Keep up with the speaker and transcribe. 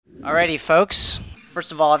Alrighty, folks.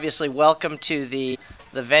 First of all, obviously, welcome to the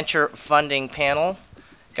venture funding panel.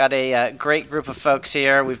 Got a great group of folks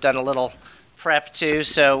here. We've done a little prep too,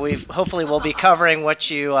 so hopefully we'll be covering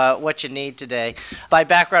what you need today. By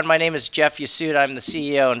background, my name is Jeff Yasuda. I'm the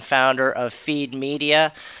CEO and founder of Feed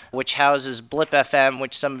Media, which houses Blip FM,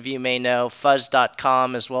 which some of you may know,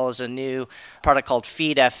 Fuzz.com, as well as a new product called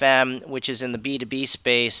Feed FM, which is in the B2B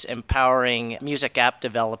space, empowering music app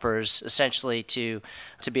developers essentially to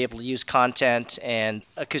be able to use content and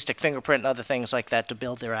acoustic fingerprint and other things like that to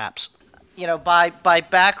build their apps. You know, by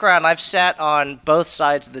background, I've sat on both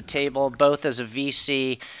sides of the table, both as a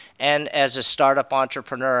VC and as a startup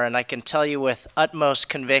entrepreneur, and I can tell you with utmost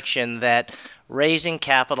conviction that raising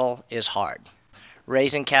capital is hard.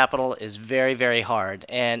 Raising capital is very, very hard,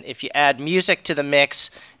 and if you add music to the mix,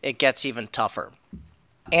 it gets even tougher.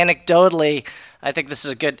 Anecdotally, I think this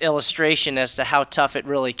is a good illustration as to how tough it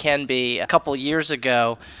really can be. A couple years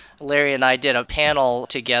ago, Larry and I did a panel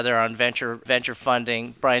together on venture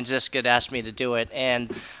funding. Brian Zisk had asked me to do it,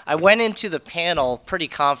 and I went into the panel pretty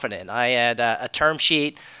confident. I had a term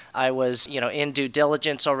sheet. I was, in due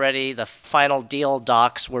diligence already. The final deal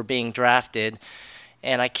docs were being drafted,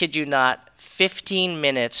 and I kid you not, 15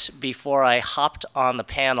 minutes before I hopped on the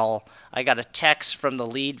panel, I got a text from the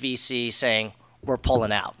lead VC saying, "We're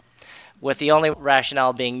pulling out." With the only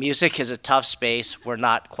rationale being music is a tough space, we're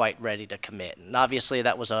not quite ready to commit. And obviously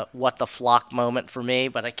that was a what the flock moment for me,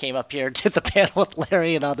 but I came up here, did the panel with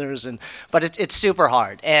Larry and others, but it's super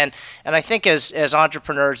hard. And I think as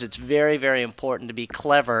entrepreneurs, it's very, very important to be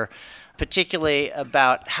clever, particularly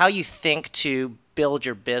about how you think to build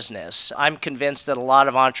your business. I'm convinced that a lot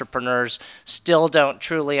of entrepreneurs still don't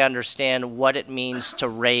truly understand what it means to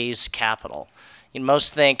raise capital.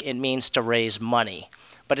 Most think it means to raise money.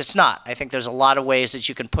 But it's not. I think there's a lot of ways that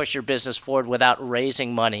you can push your business forward without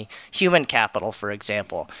raising money. Human capital, for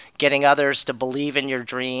example. Getting others to believe in your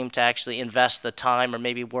dream, to actually invest the time or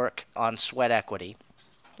maybe work on sweat equity.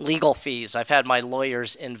 Legal fees. I've had my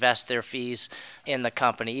lawyers invest their fees in the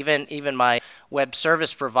company. Even my web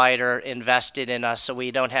service provider invested in us so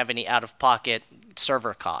we don't have any out-of-pocket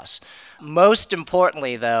server costs. Most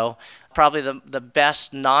importantly, though, probably the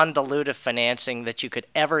best non-dilutive financing that you could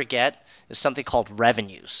ever get is something called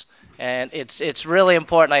revenues. And it's really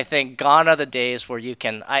important, I think. Gone are the days where you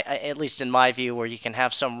can, at least in my view, where you can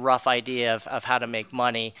have some rough idea of how to make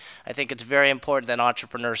money. I think it's very important that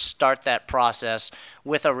entrepreneurs start that process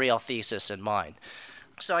with a real thesis in mind.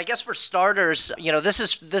 So I guess for starters,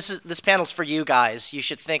 this panel's for you guys. You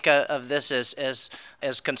should think of this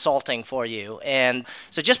as consulting for you. And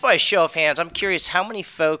so just by a show of hands, I'm curious how many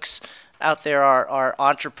folks out there are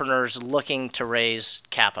entrepreneurs looking to raise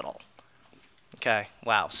capital? Okay,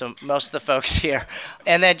 wow. So most of the folks here.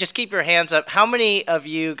 And then just keep your hands up. How many of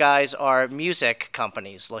you guys are music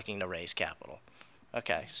companies looking to raise capital?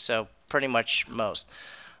 Okay, so pretty much most.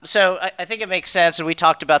 So I think it makes sense, and we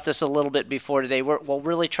talked about this a little bit before today. We'll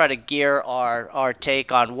really try to gear our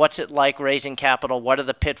take on what's it like raising capital, what are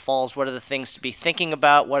the pitfalls, what are the things to be thinking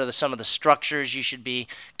about, what are some of the structures you should be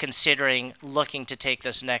considering looking to take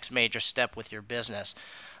this next major step with your business.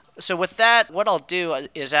 So with that, what I'll do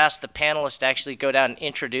is ask the panelists to actually go down and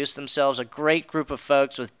introduce themselves, a great group of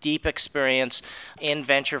folks with deep experience in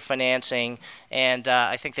venture financing, and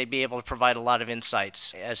I think they'd be able to provide a lot of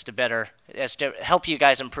insights as to help you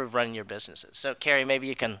guys improve running your businesses. So Carrie, maybe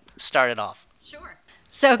you can start it off. Sure.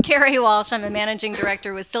 So Carrie Walsh, I'm a managing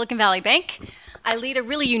director with Silicon Valley Bank. I lead a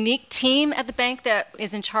really unique team at the bank that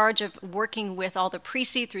is in charge of working with all the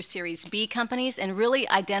pre-seed through Series B companies and really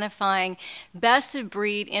identifying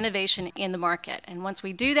best-of-breed innovation in the market. And once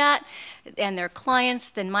we do that, and their clients,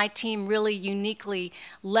 then my team really uniquely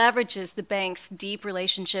leverages the bank's deep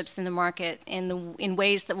relationships in the market in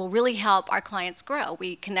ways that will really help our clients grow.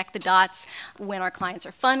 We connect the dots when our clients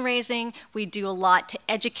are fundraising. We do a lot to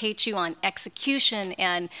educate you on execution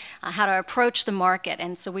and how to approach the market.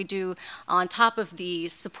 And so we do, on top of the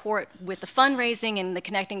support with the fundraising and the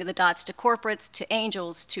connecting of the dots to corporates, to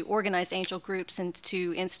angels, to organized angel groups, and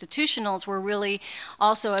to institutionals, we're really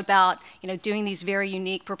also about doing these very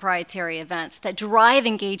unique proprietary events that drive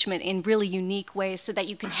engagement in really unique ways so that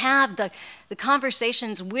you can have the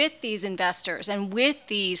conversations with these investors and with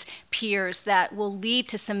these peers that will lead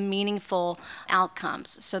to some meaningful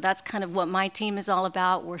outcomes. So that's kind of what my team is all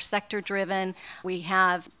about. We're sector driven. We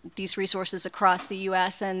have these resources across the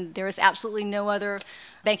US, and there is absolutely no other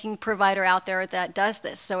banking provider out there that does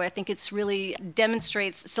this. So I think it's really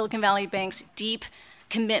demonstrates Silicon Valley Bank's deep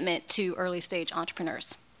commitment to early stage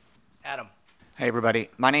entrepreneurs. Adam. Hey everybody,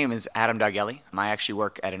 my name is Adam Daugelli. I actually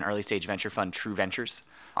work at an early stage venture fund, True Ventures.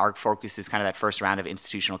 Our focus is kind of that first round of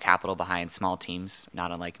institutional capital behind small teams,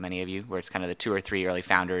 not unlike many of you, where it's kind of the 2 or 3 early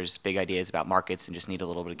founders, big ideas about markets, and just need a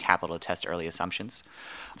little bit of capital to test early assumptions.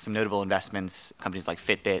 Some notable investments, companies like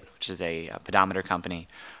Fitbit, which is a pedometer company,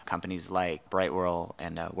 companies like Brightwhirl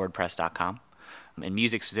and WordPress.com. In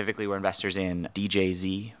music specifically, we're investors in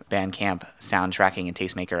DJZ, Bandcamp, Soundtracking, and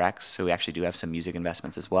Tastemaker X, so we actually do have some music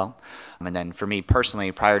investments as well. And then for me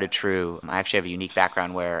personally, prior to True, I actually have a unique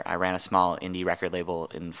background where I ran a small indie record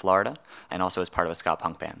label in Florida and also as part of a ska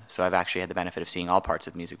punk band. So I've actually had the benefit of seeing all parts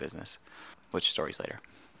of the music business, which stories later.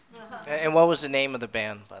 And what was the name of the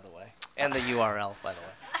band, by the way? And the URL, by the way?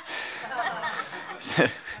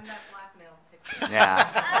 I'm not blackmail picture.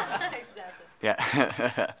 Yeah. Exactly.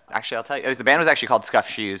 Yeah. Actually, I'll tell you. The band was actually called Scuff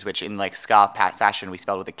Shoes, which in like ska fashion, we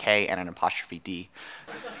spelled with a K and an apostrophe D.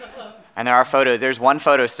 And there are photos. There's one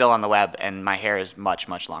photo still on the web, and my hair is much,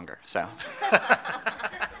 much longer. So.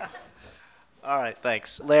 All right,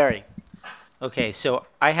 thanks. Larry. Okay, so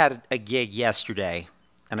I had a gig yesterday,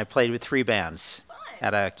 and I played with 3 bands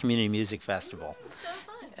at a community music festival.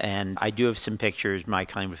 And I do have some pictures. My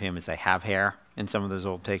claim to fame is I have hair in some of those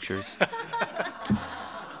old pictures.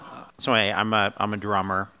 So anyway, I'm a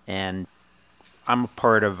drummer, and I'm a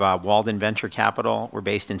part of Walden Venture Capital. We're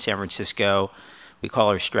based in San Francisco. We call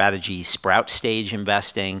our strategy Sprout Stage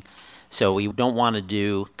Investing. So we don't want to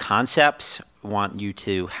do concepts. We want you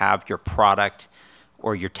to have your product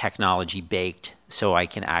or your technology baked so I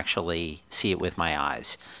can actually see it with my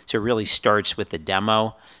eyes. So it really starts with the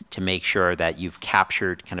demo to make sure that you've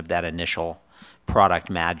captured kind of that initial product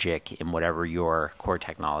magic in whatever your core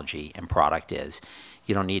technology and product is.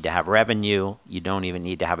 You don't need to have revenue. You don't even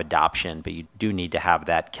need to have adoption, but you do need to have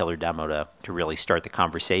that killer demo to really start the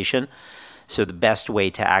conversation. So the best way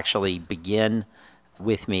to actually begin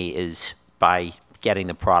with me is by getting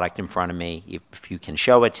the product in front of me. If you can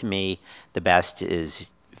show it to me, the best is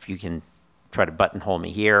if you can try to buttonhole me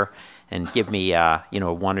here and give me a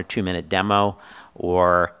 1 or 2 minute demo,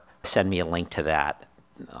 or send me a link to that.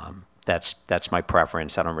 That's my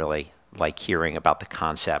preference. I don't really like hearing about the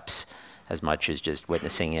concepts as much as just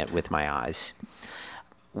witnessing it with my eyes.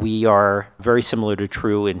 We are very similar to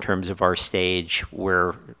True in terms of our stage.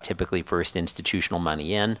 We're typically first institutional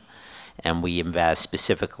money in, and we invest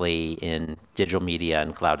specifically in digital media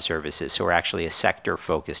and cloud services. So we're actually a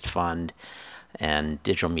sector-focused fund, and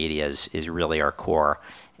digital media is really our core.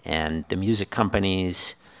 And the music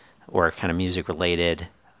companies, or kind of music-related,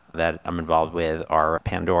 that I'm involved with are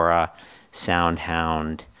Pandora,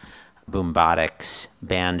 SoundHound, Boombotics,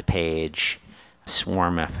 Bandpage,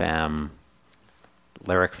 Swarm FM,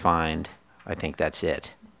 Lyric Find. I think that's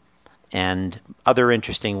it. And other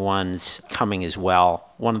interesting ones coming as well.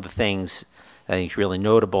 One of the things I think is really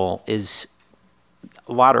notable is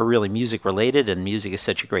a lot are really music related, and music is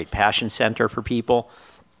such a great passion center for people.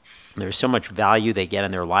 There's so much value they get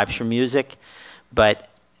in their lives from music, but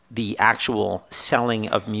the actual selling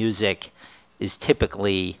of music is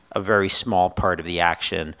typically a very small part of the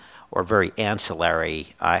action, or very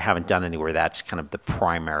ancillary. I haven't done anywhere that's kind of the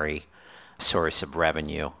primary source of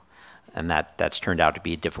revenue. And that's turned out to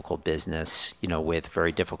be a difficult business, with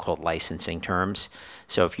very difficult licensing terms.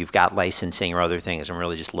 So if you've got licensing or other things, I'm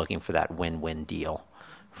really just looking for that win-win deal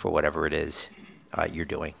for whatever it is you're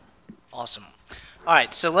doing. Awesome. All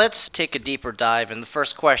right, so let's take a deeper dive. And the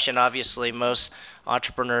first question, obviously, most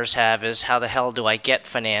entrepreneurs have is, how the hell do I get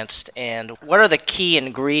financed? And what are the key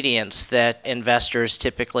ingredients that investors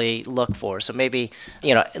typically look for? So maybe,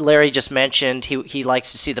 Larry just mentioned he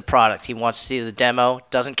likes to see the product. He wants to see the demo,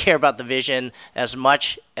 doesn't care about the vision as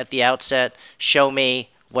much at the outset. Show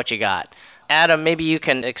me what you got. Adam, maybe you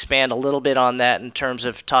can expand a little bit on that in terms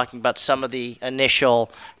of talking about some of the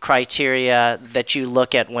initial criteria that you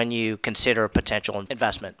look at when you consider a potential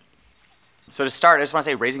investment. So to start, I just want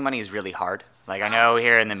to say raising money is really hard. Like, I know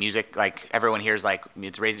here in the music, like, everyone here is like,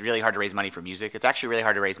 it's really hard to raise money for music. It's actually really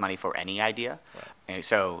hard to raise money for any idea. Right. And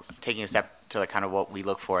so taking a step to kind of what we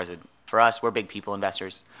look for for us, we're big people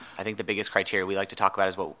investors. I think the biggest criteria we like to talk about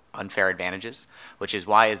is what unfair advantages, which is,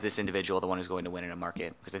 why is this individual the one who's going to win in a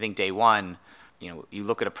market? Because I think day one, you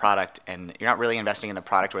look at a product and you're not really investing in the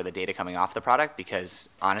product or the data coming off the product, because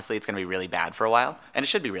honestly, it's going to be really bad for a while. And it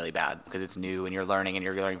should be really bad because it's new and you're learning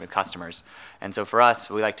with customers. And so for us,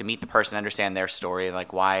 we like to meet the person, understand their story,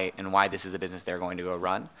 like why this is the business they're going to go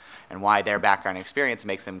run, and why their background and experience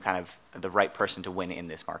makes them kind of the right person to win in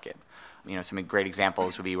this market. Some great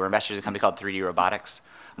examples would be, we're investors in a company called 3D Robotics.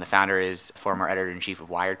 And the founder is former editor-in-chief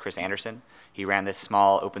of Wired, Chris Anderson. he ran this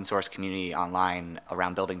small open source community online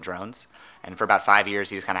around building drones. And for about 5 years,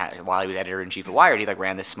 he was while he was editor-in-chief at Wired, he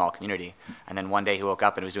ran this small community. And then one day he woke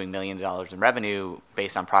up and was doing millions of dollars in revenue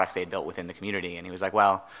based on products they had built within the community. And he was like,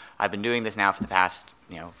 well, I've been doing this now for the past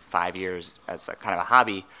 5 years as a kind of a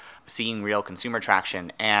hobby, seeing real consumer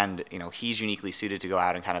traction, and he's uniquely suited to go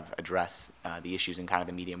out and kind of address the issues in kind of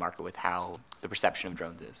the media market with how the perception of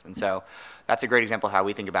drones is. And so that's a great example of how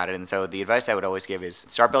we think about it. And so the advice I would always give is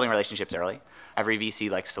start building relationships early. Every VC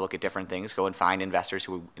likes to look at different things. Go and find investors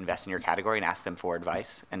who invest in your category and ask them for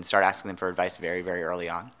advice, and start asking them for advice very, very early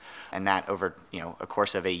on. And that over a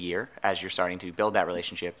course of a year, as you're starting to build that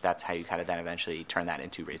relationship, that's how you kind of then eventually turn that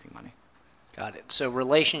into raising money. Got it. So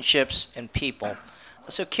relationships and people.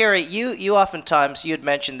 So Carrie, you oftentimes, you had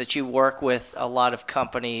mentioned that you work with a lot of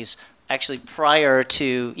companies actually prior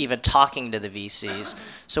to even talking to the VCs.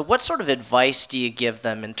 So what sort of advice do you give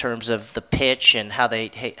them in terms of the pitch and how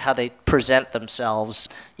they present themselves,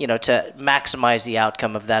 to maximize the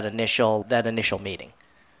outcome of that initial meeting?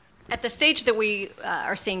 At the stage that we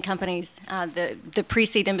are seeing companies, the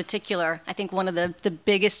pre-seed in particular, I think one of the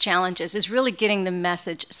biggest challenges is really getting the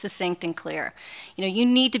message succinct and clear. You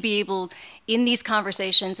need to be able, in these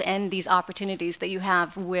conversations and these opportunities that you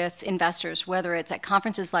have with investors, whether it's at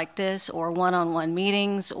conferences like this or one-on-one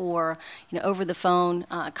meetings or over the phone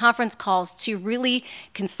conference calls, to really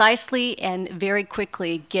concisely and very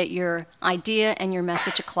quickly get your idea and your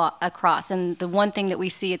message across. And the one thing that we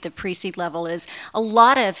see at the pre-seed level is a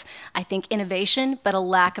lot of, I think, innovation, but a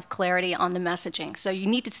lack of clarity on the messaging. So you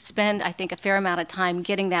need to spend, I think, a fair amount of time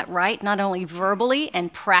getting that right, not only verbally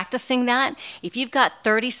and practicing that. If you've got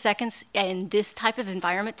 30 seconds in this type of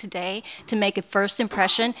environment today to make a first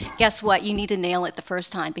impression, guess what? You need to nail it the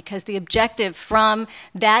first time, because the objective from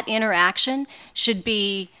that interaction should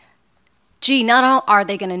be, gee, not only are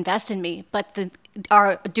they going to invest in me, but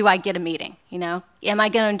do I get a meeting? Am I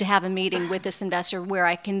going to have a meeting with this investor where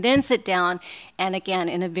I can then sit down and, again,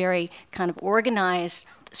 in a very kind of organized,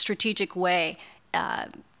 strategic way,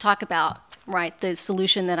 talk about the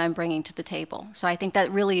solution that I'm bringing to the table. So I think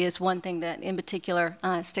that really is one thing that in particular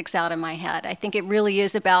sticks out in my head. I think it really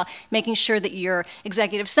is about making sure that your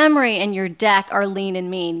executive summary and your deck are lean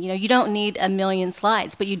and mean. You don't need a million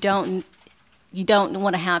slides, but you don't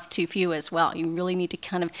want to have too few as well. You really need to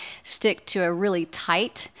kind of stick to a really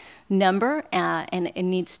tight number, and it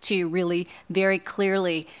needs to really very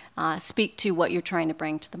clearly speak to what you're trying to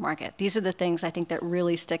bring to the market. These are the things I think that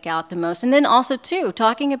really stick out the most. And then also, too,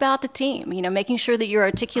 talking about the team, making sure that you're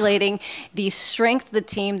articulating the strength of the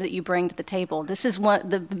team that you bring to the table. This is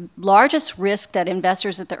the largest risk that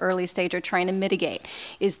investors at the early stage are trying to mitigate,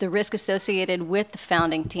 is the risk associated with the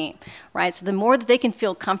founding team, right? So the more that they can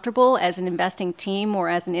feel comfortable as an investing team or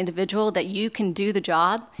as an individual that you can do the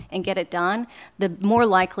job and get it done, the more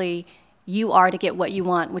likely you are to get what you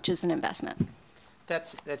want, which is an investment.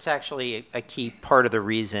 That's actually a key part of the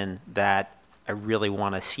reason that I really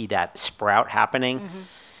want to see that sprout happening,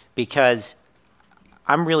 because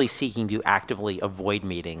I'm really seeking to actively avoid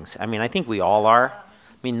meetings. I think we all are.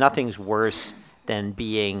 Nothing's worse than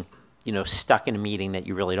being, stuck in a meeting that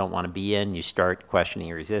you really don't want to be in. You start questioning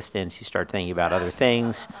your resistance. You start thinking about other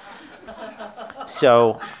things.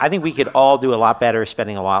 So I think we could all do a lot better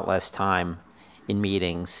spending a lot less time in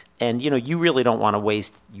meetings. And, you really don't want to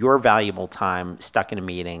waste your valuable time stuck in a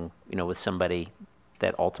meeting, with somebody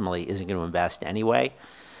that ultimately isn't going to invest anyway.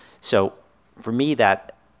 So for me,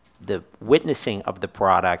 that the witnessing of the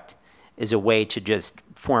product is a way to just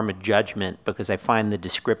form a judgment, because I find the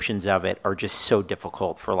descriptions of it are just so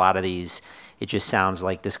difficult for a lot of these. It just sounds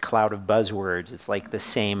like this cloud of buzzwords. It's like the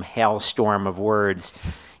same hailstorm of words,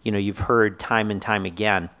 you've heard time and time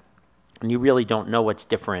again. And you really don't know what's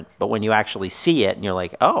different. But when you actually see it and you're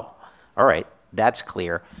like, oh, all right, that's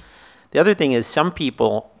clear. The other thing is, some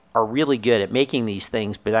people are really good at making these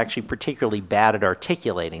things, but actually particularly bad at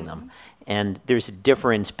articulating them. And there's a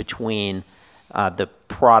difference between the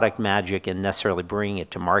product magic and necessarily bringing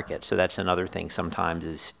it to market. So that's another thing sometimes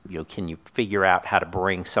is, can you figure out how to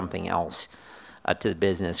bring something else to the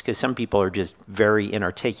business? Because some people are just very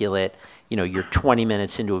inarticulate. You're 20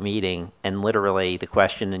 minutes into a meeting and literally the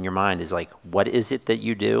question in your mind is like, what is it that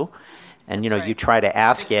you do? And, you try to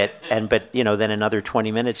ask it, but then another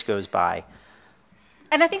 20 minutes goes by.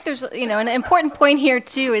 And I think there's, an important point here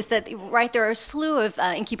too is that, right, there are a slew of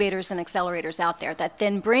incubators and accelerators out there that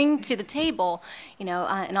then bring to the table,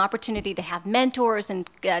 an opportunity to have mentors and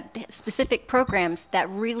specific programs that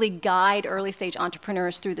really guide early stage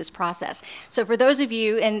entrepreneurs through this process. So for those of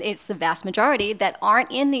you, and it's the vast majority, that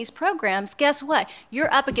aren't in these programs, guess what?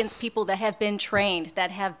 You're up against people that have been trained,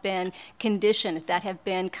 that have been conditioned, that have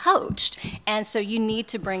been coached. And so you need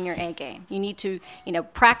to bring your A game. You need to,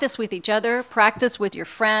 practice with each other, practice with your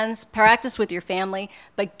friends, practice with your family,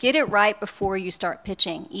 but get it right before you start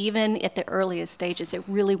pitching. Even at the earliest stages, it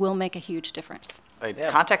really will make a huge difference.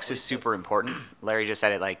 Context is super important. Larry just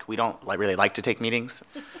said it, we don't really like to take meetings.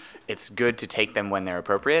 It's good to take them when they're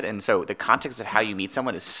appropriate. And so the context of how you meet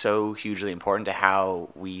someone is so hugely important to how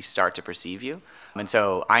we start to perceive you. And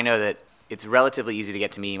so I know that it's relatively easy to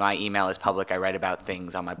get to me. My email is public. I write about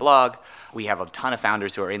things on my blog. We have a ton of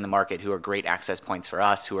founders who are in the market who are great access points for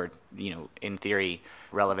us, who are, in theory,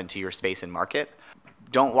 relevant to your space and market.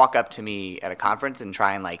 Don't walk up to me at a conference and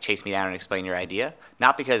try and chase me down and explain your idea.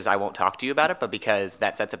 Not because I won't talk to you about it, but because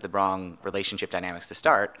that sets up the wrong relationship dynamics to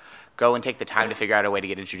start. Go and take the time to figure out a way to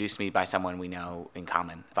get introduced to me by someone we know in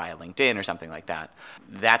common via LinkedIn or something like that.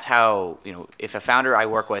 That's how, if a founder I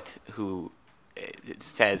work with who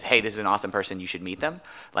says, hey, this is an awesome person, you should meet them,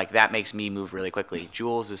 that makes me move really quickly.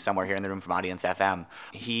 Jules is somewhere here in the room from Audience FM.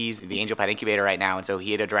 He's the Angel Pad Incubator right now, and so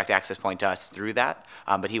he had a direct access point to us through that,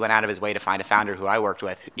 but he went out of his way to find a founder who I worked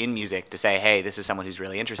with in music to say, hey, this is someone who's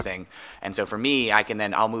really interesting. And so for me,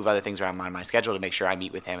 I'll move other things around on my schedule to make sure I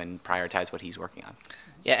meet with him and prioritize what he's working on.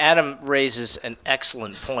 Yeah, Adam raises an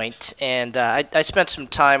excellent point, and I spent some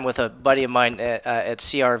time with a buddy of mine at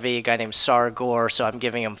CRV, a guy named Sar Gore, so I'm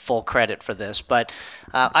giving him full credit for this. But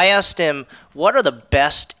I asked him, what are the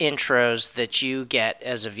best intros that you get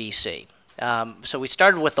as a VC? So we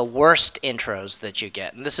started with the worst intros that you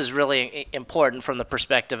get, and this is really important from the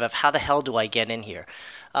perspective of how the hell do I get in here?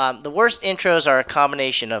 The worst intros are a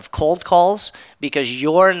combination of cold calls because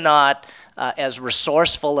you're not as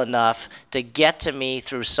resourceful enough to get to me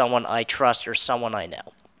through someone I trust or someone I know.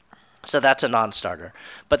 So that's a non-starter.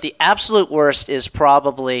 But the absolute worst is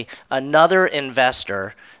probably another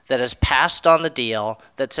investor that has passed on the deal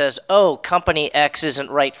that says, oh, company X isn't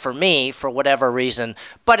right for me for whatever reason,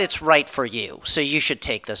 but it's right for you, so you should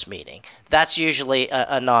take this meeting. That's usually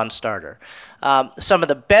a non-starter. Some of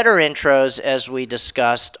the better intros, as we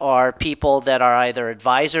discussed, are people that are either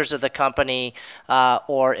advisors of the company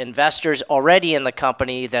or investors already in the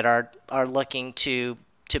company that are looking to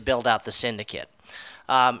build out the syndicate.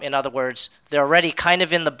 In other words, they're already kind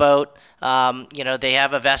of in the boat. They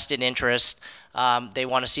have a vested interest. They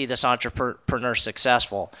want to see this entrepreneur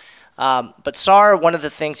successful. But SAR, one of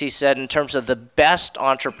the things he said in terms of the best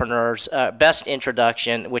entrepreneurs, best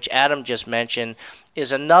introduction, which Adam just mentioned,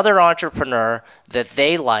 is another entrepreneur that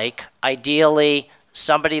they like, ideally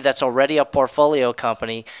somebody that's already a portfolio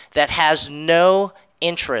company that has no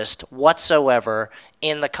interest whatsoever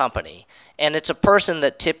in the company. And it's a person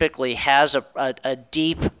that typically has a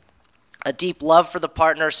deep love for the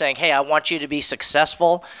partner, saying, hey, I want you to be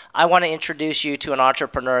successful. I want to introduce you to an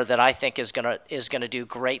entrepreneur that I think is gonna do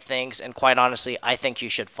great things, and quite honestly, I think you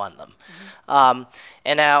should fund them. Mm-hmm.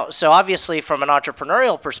 And now, so obviously from an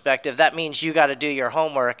entrepreneurial perspective, that means you got to do your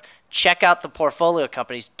homework, check out the portfolio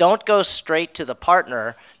companies. Don't go straight to the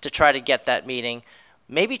partner to try to get that meeting.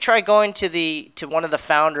 Maybe try going to one of the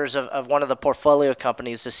founders of one of the portfolio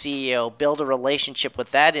companies, the CEO, build a relationship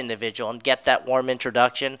with that individual and get that warm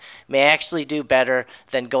introduction. May actually do better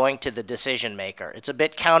than going to the decision maker. It's a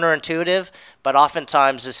bit counterintuitive, but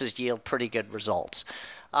oftentimes this has yield pretty good results.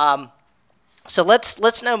 So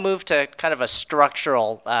let's now move to kind of a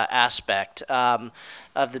structural aspect of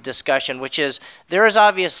the discussion, which is there is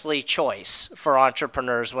obviously choice for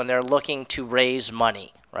entrepreneurs when they're looking to raise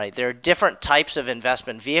money. Right, there are different types of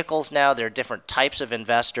investment vehicles now. There are different types of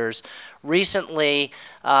investors. Recently,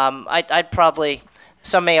 some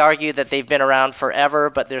may argue that they've been around forever,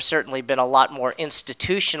 but there's certainly been a lot more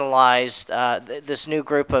institutionalized. This new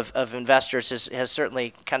group of investors has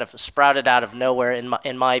certainly kind of sprouted out of nowhere,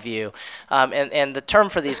 in my view. And the term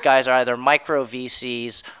for these guys are either micro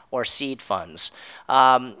VCs or seed funds,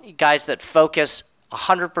 guys that focus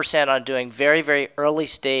 100% on doing very, very early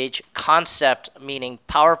stage concept, meaning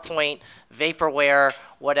PowerPoint, vaporware,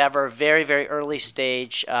 whatever, very, very early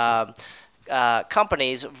stage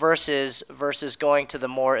companies versus going to the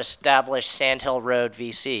more established Sandhill Road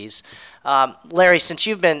VCs. Larry, since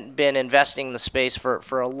you've been investing in the space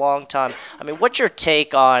for a long time, I mean, what's your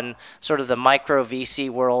take on sort of the micro VC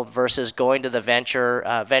world versus going to the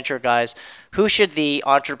venture guys? Who should the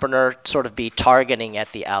entrepreneur sort of be targeting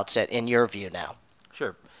at the outset, in your view now?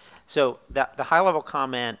 Sure. So the high-level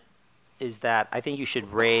comment is that I think you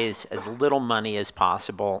should raise as little money as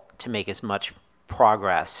possible to make as much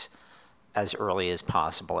progress as early as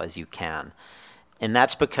possible as you can. And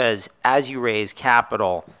that's because as you raise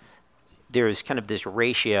capital, there's kind of this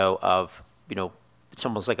ratio of, it's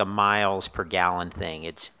almost like a miles per gallon thing.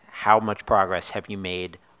 It's how much progress have you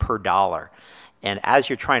made per dollar. And as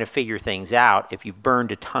you're trying to figure things out, if you've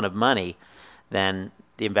burned a ton of money, then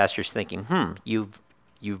the investor's thinking,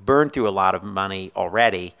 you've burned through a lot of money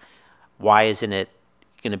already. Why isn't it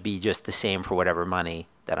going to be just the same for whatever money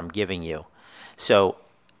that I'm giving you? So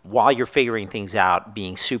while you're figuring things out,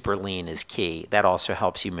 being super lean is key. That also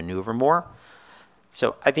helps you maneuver more.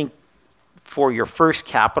 So I think for your first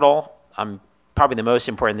capital, probably the most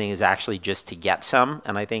important thing is actually just to get some.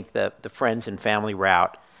 And I think the friends and family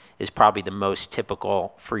route is probably the most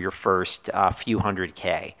typical for your first few hundred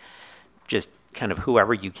K. Just kind of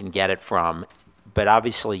whoever you can get it from. But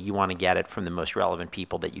obviously you want to get it from the most relevant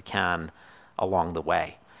people that you can along the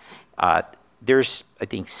way. There's, I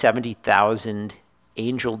think, 70,000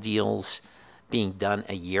 angel deals being done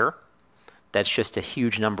a year. That's just a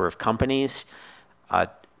huge number of companies.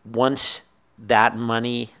 Once that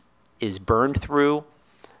money is burned through,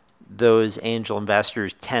 those angel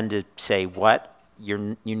investors tend to say, what?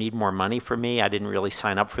 You need more money from me? I didn't really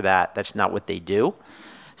sign up for that. That's not what they do.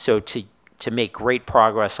 So to make great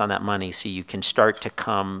progress on that money so you can start to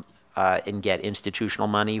come and get institutional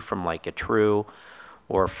money from like a True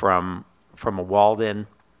or from a Walden,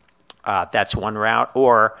 that's one route.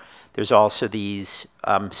 Or there's also these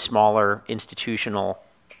smaller institutional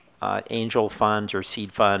angel funds or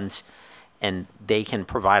seed funds, and they can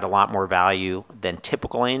provide a lot more value than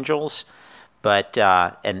typical angels, but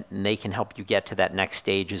and they can help you get to that next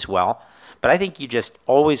stage as well. But I think you just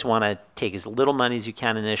always want to take as little money as you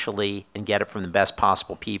can initially and get it from the best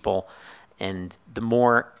possible people. And the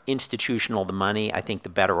more institutional the money, I think the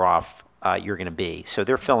better off you're going to be. So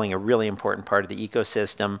they're filling a really important part of the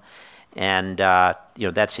ecosystem, and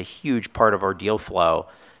that's a huge part of our deal flow,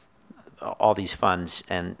 all these funds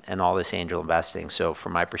and all this angel investing. So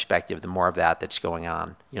from my perspective, the more of that's going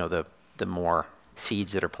on, the more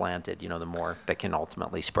seeds that are planted, the more that can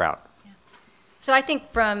ultimately sprout. So I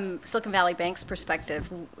think from Silicon Valley Bank's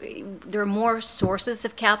perspective, there are more sources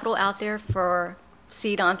of capital out there for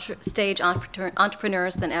seed stage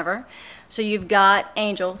entrepreneurs than ever. So you've got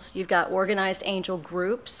angels, you've got organized angel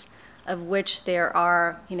groups, of which there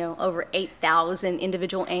are, over 8,000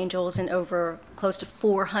 individual angels and over close to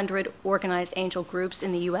 400 organized angel groups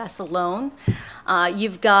in the U.S. alone.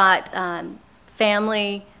 You've got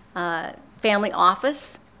family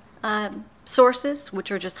office sources,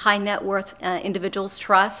 which are just high net worth individuals,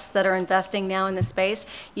 trusts that are investing now in the space.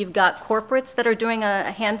 You've got corporates that are doing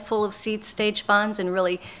a handful of seed stage funds and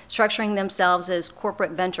really structuring themselves as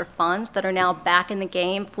corporate venture funds that are now back in the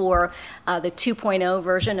game for the 2.0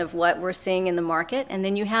 version of what we're seeing in the market. And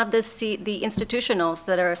then you have the institutionals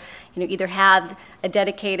that are, either have a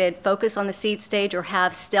dedicated focus on the seed stage or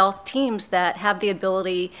have stealth teams that have the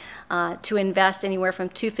ability to invest anywhere from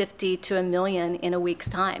 $250 to $1 million in a week's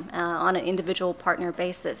time on an individual partner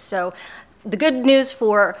basis. So the good news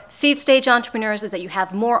for seed stage entrepreneurs is that you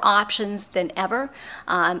have more options than ever,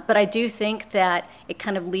 but I do think that it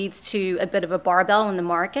kind of leads to a bit of a barbell in the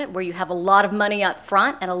market where you have a lot of money up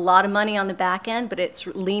front and a lot of money on the back end, but it's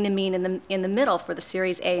lean and mean in the middle for the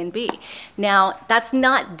Series A and B. Now, that's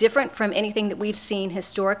not different from anything that we've seen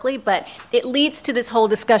historically, but it leads to this whole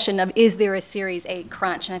discussion of, is there a Series A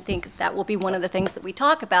crunch? And I think that will be one of the things that we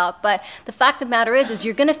talk about. But the fact of the matter is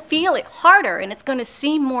you're going to feel it harder and it's going to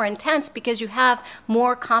seem more intense because you have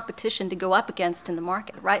more competition to go up against in the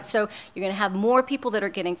market, right? So you're going to have more people that are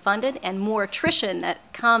getting funded and more attrition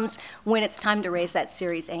that comes when it's time to raise that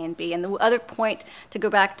Series A and B. And the other point to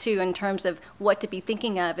go back to in terms of what to be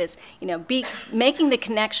thinking of is, making the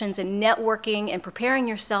connections and networking and preparing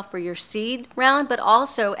yourself for your seed round, but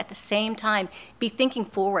also at the same time, be thinking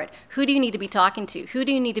forward. Who do you need to be talking to? Who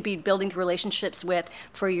do you need to be building relationships with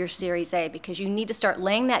for your Series A? Because you need to start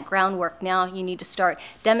laying that groundwork now. You need to start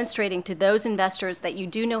demonstrating to those investors that you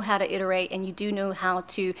do know how to iterate and you do know how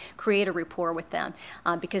to create a rapport with them,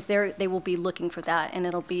 because they will be looking for that, and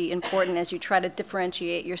it'll be important as you try to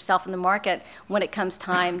differentiate yourself in the market when it comes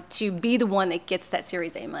time to be the one that gets that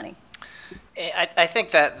Series A money. I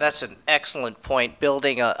think that's an excellent point,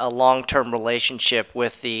 building a long-term relationship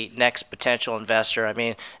with the next potential investor. I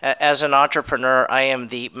mean, as an entrepreneur, I am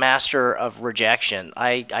the master of rejection.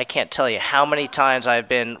 I can't tell you how many times I've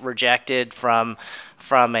been rejected from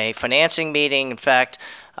a financing meeting. In fact,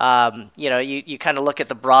 you kind of look at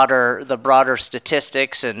the broader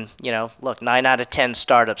statistics, and look, 9 out of 10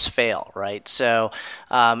 startups fail, right? So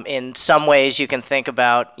in some ways, you can think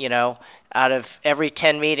about out of every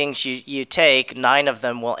 10 meetings you take, 9 of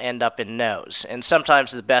them will end up in no's. And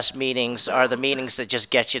sometimes the best meetings are the meetings that just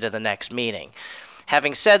get you to the next meeting.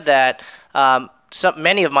 Having said that,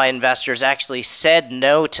 many of my investors actually said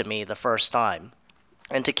no to me the first time.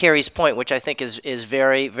 And to Carrie's point, which I think is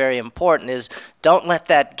very, very important, is don't let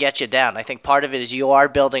that get you down. I think part of it is you are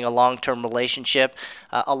building a long-term relationship.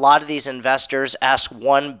 A lot of these investors ask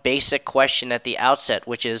one basic question at the outset,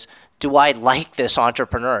 which is, do I like this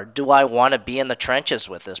entrepreneur? Do I want to be in the trenches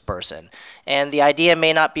with this person? And the idea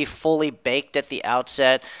may not be fully baked at the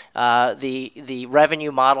outset. The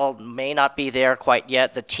revenue model may not be there quite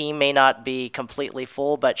yet. The team may not be completely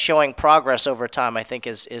full, but showing progress over time, I think,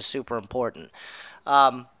 is super important.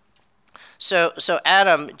 So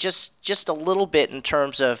Adam, just a little bit in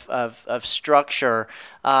terms of structure.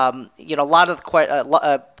 A lot of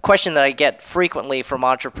the question that I get frequently from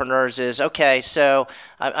entrepreneurs is, okay, so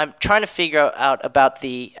I'm trying to figure out about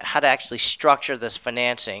how to actually structure this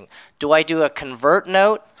financing. Do I do a convert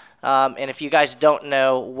note? And if you guys don't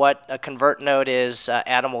know what a convert note is,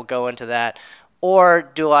 Adam will go into that. Or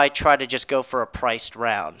do I try to just go for a priced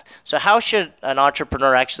round? So how should an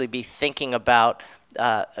entrepreneur actually be thinking about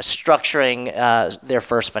structuring their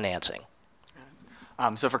first financing?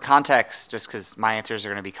 So for context, just because my answers are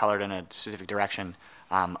going to be colored in a specific direction,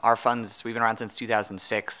 our funds, we've been around since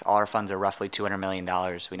 2006. All our funds are roughly $200 million.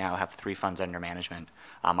 We now have 3 funds under management.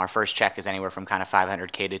 Our first check is anywhere from kind of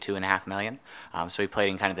 $500K to $2.5 million. So we played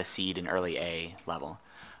in kind of the seed and early A level.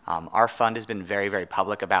 Our fund has been very, very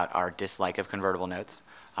public about our dislike of convertible notes.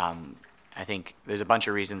 I think there's a bunch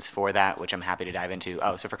of reasons for that, which I'm happy to dive into.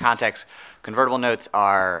 So for context, convertible notes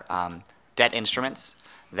are debt instruments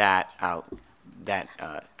that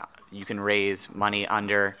you can raise money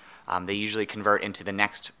under. They usually convert into the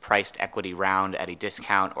next priced equity round at a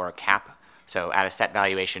discount or a cap, so at a set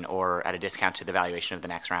valuation or at a discount to the valuation of the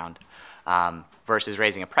next round, versus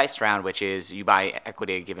raising a priced round, which is you buy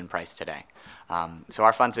equity at a given price today. So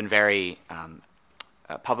our fund's been very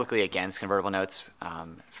publicly against convertible notes.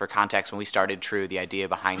 For context, when we started True, the idea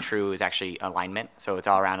behind True is actually alignment. So it's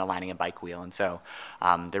all around aligning a bike wheel. And so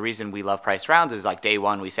the reason we love priced rounds is like day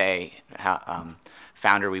one we say,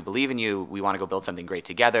 founder, we believe in you. We want to go build something great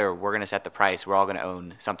together. We're going to set the price. We're all going to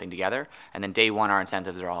own something together. And then day one, our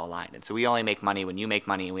incentives are all aligned. And so we only make money when you make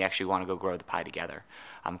money, and we actually want to go grow the pie together.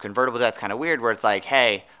 Convertible debt's kind of weird, where it's like,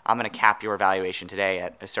 hey, I'm going to cap your valuation today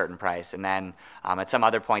at a certain price, and then at some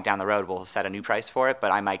other point down the road, we'll set a new price for it,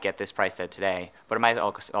 but I might get this price at today, but it might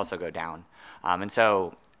also go down. And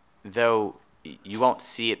so though you won't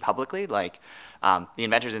see it publicly, like the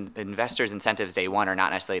investors' incentives day one are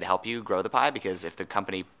not necessarily to help you grow the pie, because if the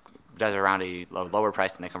company does it around a lower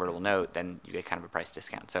price than the convertible note, then you get kind of a price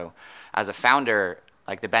discount. So as a founder,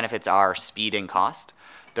 like the benefits are speed and cost,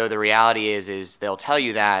 though the reality is they'll tell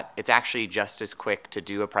you that it's actually just as quick to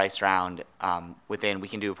do a price round we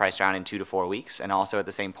can do a price round in 2 to 4 weeks, and also at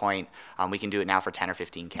the same point, we can do it now for 10 or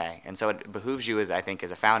 15K. And so it behooves you, I think,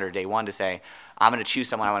 as a founder, day one to say, I'm going to choose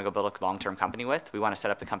someone I want to go build a long-term company with. We want to set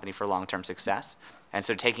up the company for long-term success. And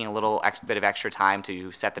so taking a little bit of extra time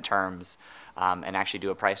to set the terms and actually do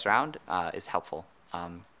a price round is helpful,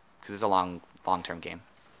 because it's a long-term game.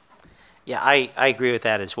 Yeah, I agree with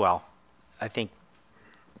that as well. I think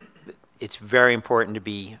it's very important to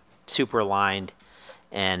be super aligned,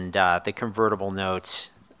 and the convertible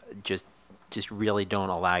notes just really don't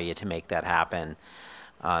allow you to make that happen.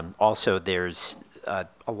 Also, there's a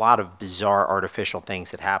lot of bizarre artificial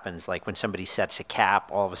things that happens, like when somebody sets a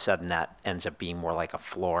cap, all of a sudden that ends up being more like a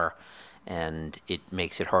floor, and it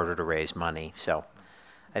makes it harder to raise money. So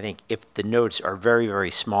I think if the notes are very,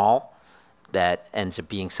 very small, that ends up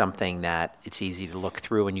being something that it's easy to look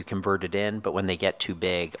through and you convert it in, but when they get too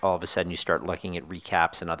big, all of a sudden you start looking at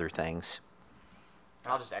recaps and other things.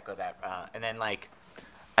 And I'll just echo that. And then I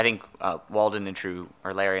think Walden and True,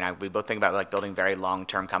 or Larry and I, we both think about building very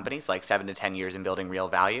long-term companies, like 7 to 10 years in building real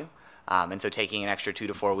value. And so taking an extra 2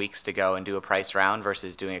 to 4 weeks to go and do a price round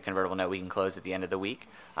versus doing a convertible note we can close at the end of the week.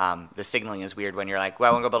 The signaling is weird when you're like, well,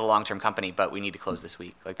 I want to go build a long-term company, but we need to close this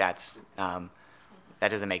week. That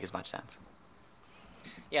doesn't make as much sense.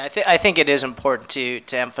 Yeah, I think it is important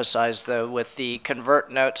to emphasize, though, with the convert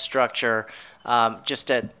note structure, just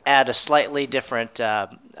to add a slightly different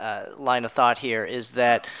line of thought here, is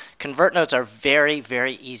that convert notes are very,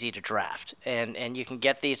 very easy to draft, and you can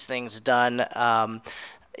get these things done.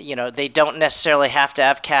 They don't necessarily have to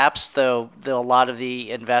have caps, though a lot of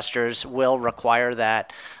the investors will require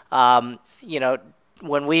that.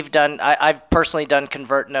 when we've done, I've personally done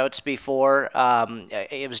convert notes before.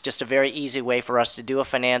 It was just a very easy way for us to do a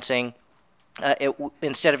financing.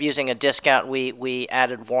 Instead of using a discount, we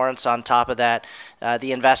added warrants on top of that.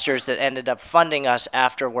 The investors that ended up funding us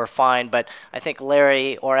after were fine, but I think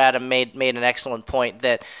Larry or Adam made an excellent point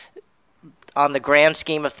that on the grand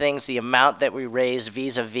scheme of things, the amount that we raised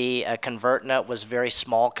vis-a-vis a convert note was very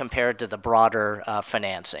small compared to the broader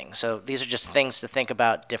financing. So these are just things to think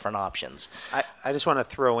about, different options. I just want to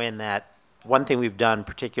throw in that one thing we've done,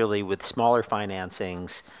 particularly with smaller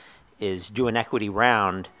financings, is do an equity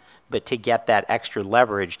round, but to get that extra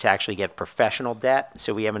leverage to actually get professional debt.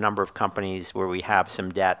 So we have a number of companies where we have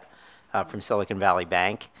some debt from Silicon Valley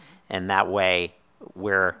Bank, and that way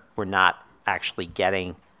we're not actually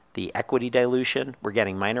getting the equity dilution. We're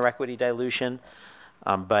getting minor equity dilution,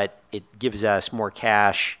 but it gives us more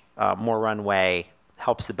cash, more runway,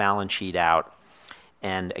 helps the balance sheet out.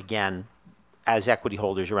 And again, as equity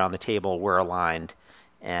holders around the table, we're aligned,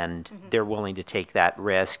 and they're willing to take that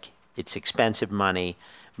risk. It's expensive money,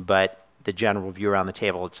 but the general view around the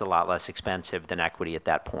table, it's a lot less expensive than equity at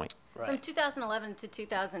that point. From 2011 to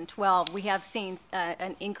 2012, we have seen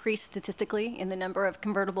an increase statistically in the number of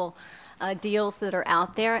convertible deals that are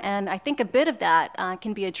out there, and I think a bit of that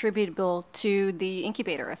can be attributable to the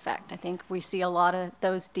incubator effect. I think we see a lot of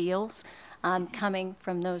those deals coming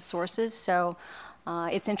from those sources, so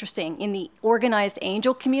it's interesting. In the organized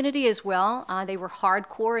angel community as well, they were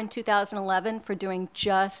hardcore in 2011 for doing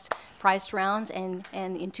just priced rounds, and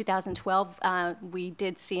in 2012 we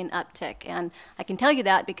did see an uptick. And I can tell you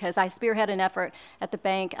that because I spearhead an effort at the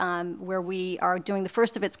bank where we are doing the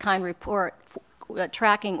first of its kind report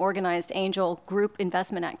tracking organized angel group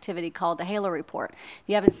investment activity called the Halo Report. If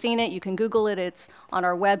you haven't seen it, you can Google it. It's on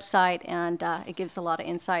our website, and it gives a lot of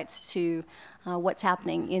insights to what's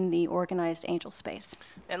happening in the organized angel space.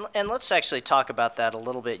 And let's actually talk about that a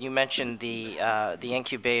little bit. You mentioned the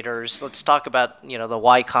incubators. Let's talk about the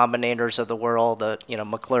Y Combinators of the world,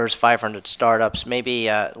 McClure's 500 startups. Maybe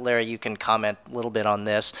Larry, you can comment a little bit on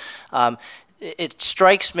this. It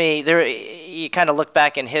strikes me, you kind of look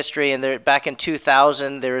back in history, and back in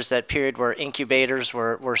 2000, there was that period where incubators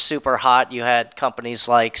were super hot. You had companies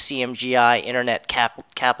like CMGI, Internet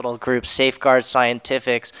Capital Group, Safeguard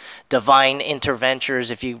Scientifics, Divine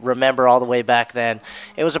Interventures, if you remember all the way back then.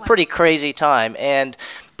 It was a pretty crazy time.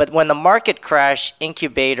 But when the market crashed,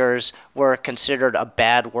 incubators were considered a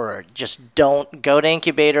bad word. Just don't go to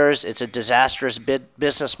incubators. It's a disastrous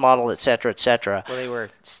business model, et cetera, et cetera. Well, they were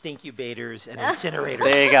stinkubators and incinerators.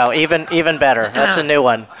 There you go. Even better. That's a new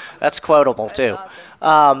one. That's quotable, too.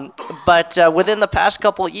 But within the past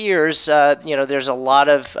couple of years, there's a lot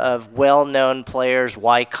of well-known players,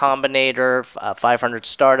 Y Combinator, 500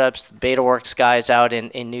 Startups, BetaWorks guys out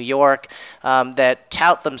in New York that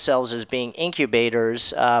tout themselves as being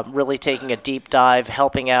incubators, really taking a deep dive,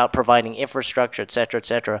 helping out, providing infrastructure, et cetera, et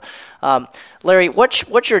cetera. Larry,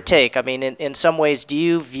 what's your take? I mean, in some ways, do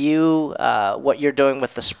you view what you're doing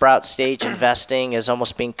with the Sprout stage investing as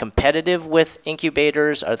almost being competitive with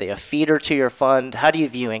incubators? Are they a feeder to your fund? How do you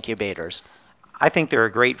view incubators? I think they're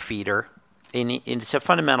a great feeder. And it's a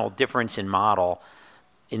fundamental difference in model.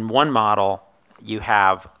 In one model, you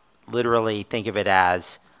have literally, think of it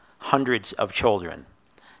as hundreds of children.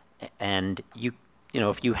 And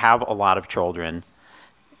if you have a lot of children,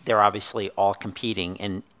 they're obviously all competing,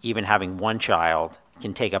 and even having one child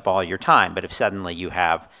can take up all your time. But if suddenly you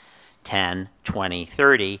have 10, 20,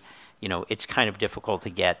 30, it's kind of difficult to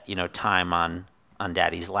get, time on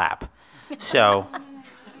daddy's lap. So,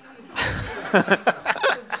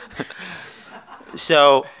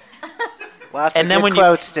 lots of good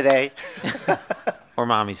quotes today. Or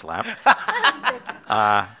mommy's lap.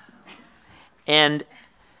 And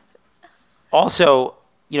also,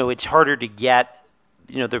 it's harder to get,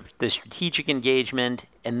 the strategic engagement,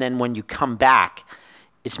 and then when you come back,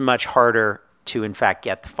 it's much harder to, in fact,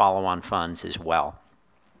 get the follow-on funds as well.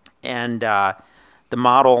 And the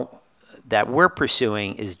model that we're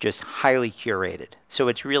pursuing is just highly curated. So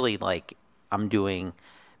it's really like I'm doing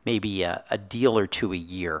maybe a deal or two a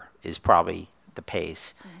year is probably the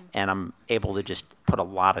pace. Mm-hmm. And I'm able to just put a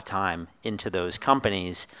lot of time into those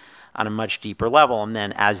companies on a much deeper level. And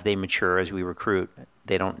then as they mature, as we recruit,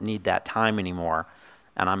 they don't need that time anymore.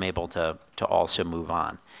 And I'm able to also move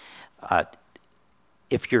on.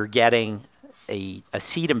 If you're getting a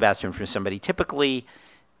seed investment from somebody, typically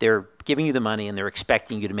they're giving you the money and they're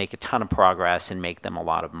expecting you to make a ton of progress and make them a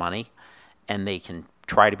lot of money. And they can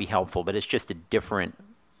try to be helpful, but it's just a different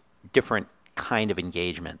kind of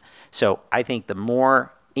engagement. So I think the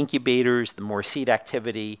more incubators, the more seed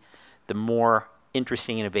activity, the more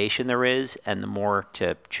interesting innovation there is, and the more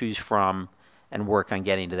to choose from and work on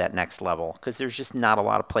getting to that next level, because there's just not a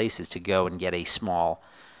lot of places to go and get a small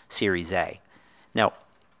Series A. Now,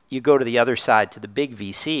 you go to the other side to the big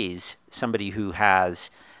VCs, somebody who has,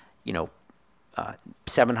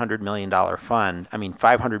 $700 million fund,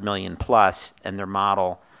 $500 million plus, and their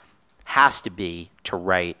model has to be to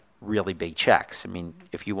write really big checks.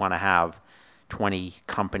 If you want to have 20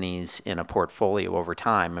 companies in a portfolio over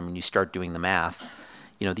time, you start doing the math.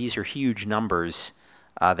 These are huge numbers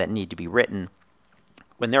that need to be written.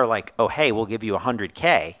 When they're like, oh, hey, we'll give you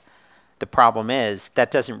 100K, the problem is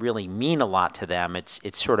that doesn't really mean a lot to them. It's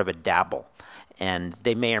sort of a dabble. And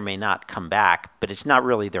they may or may not come back, but it's not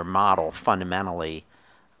really their model fundamentally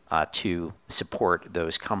to support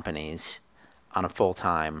those companies on a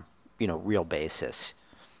full-time, real basis.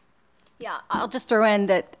 Yeah, I'll just throw in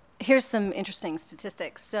that here's some interesting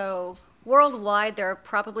statistics. So worldwide, there are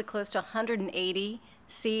probably close to 180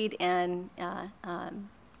 seed and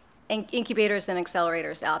incubators and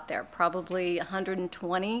accelerators out there. Probably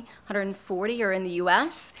 120, 140 are in the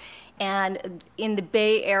U.S., and in the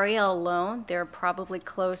Bay Area alone, there are probably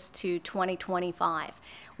close to 20, 25.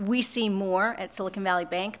 We see more at Silicon Valley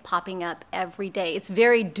Bank popping up every day. It's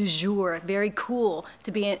very du jour, very cool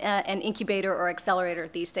to be an incubator or accelerator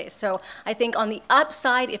these days. So I think on the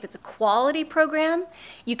upside, if it's a quality program,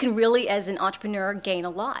 you can really, as an entrepreneur, gain a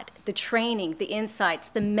lot. The training, the insights,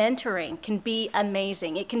 the mentoring can be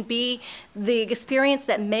amazing. It can be the experience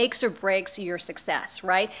that makes or breaks your success,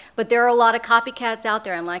 right? But there are a lot of copycats out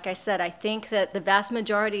there, and like I said, I think that the vast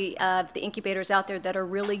majority of the incubators out there that are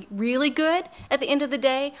really, really good at the end of the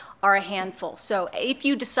day are a handful. So if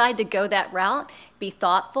you decide to go that route, be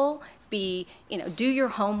thoughtful, do your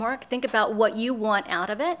homework, think about what you want out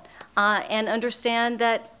of it, and understand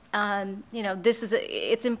that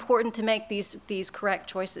it's important to make these correct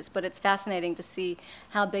choices. But it's fascinating to see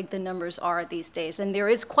how big the numbers are these days, and there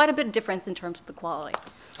is quite a bit of difference in terms of the quality.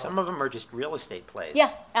 Some of them are just real estate plays.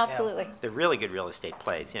 Yeah, absolutely. Yeah. They're really good real estate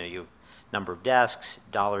plays. You number of desks,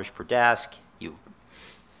 dollars per desk. You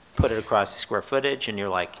put it across the square footage, and you're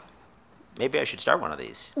like, maybe I should start one of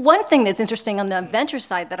these. One thing that's interesting on the venture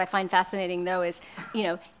side that I find fascinating, though, is,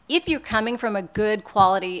 if you're coming from a good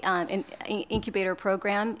quality incubator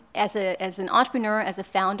program, as an entrepreneur, as a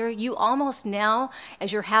founder, you almost now,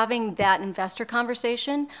 as you're having that investor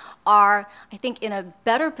conversation, are, I think, in a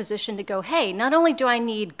better position to go, hey, not only do I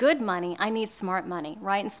need good money, I need smart money,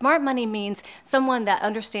 right? And smart money means someone that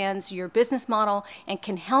understands your business model and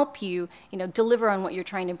can help you, deliver on what you're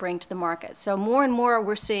trying to bring to the market. So more and more,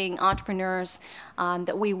 we're seeing entrepreneurs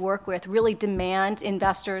that we work with really demand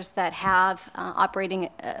investors that have operating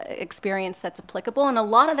experience that's applicable, and a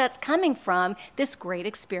lot of that's coming from this great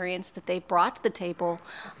experience that they brought to the table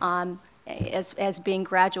as being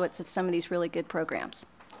graduates of some of these really good programs.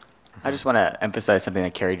 I just want to emphasize something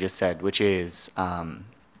that Carrie just said, which is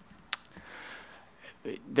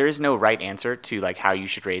there is no right answer to how you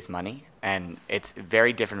should raise money, and it's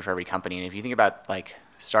very different for every company. And if you think about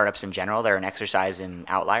startups in general, they're an exercise in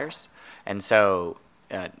outliers, and so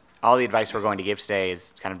all the advice we're going to give today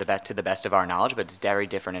is kind of to the best of our knowledge, but it's very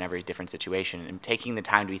different in every different situation. And taking the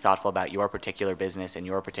time to be thoughtful about your particular business and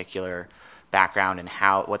your particular background and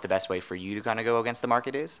what the best way for you to kind of go against the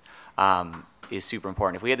market is super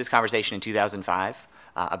important. If we had this conversation in 2005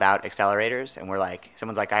 about accelerators, and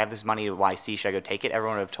someone's like, I have this money at YC, should I go take it?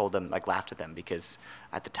 Everyone would have told them, laughed at them, because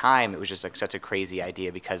at the time it was just such a crazy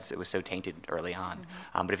idea because it was so tainted early on.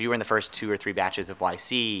 Mm-hmm. But if you were in the first 2 or 3 batches of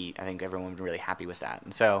YC, I think everyone would be really happy with that.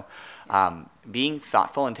 And so being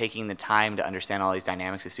thoughtful and taking the time to understand all these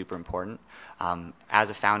dynamics is super important. As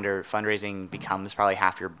a founder, fundraising becomes probably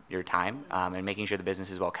half your time, and making sure the business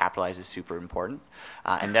is well capitalized is super important.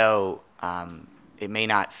 And though it may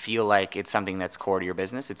not feel like it's something that's core to your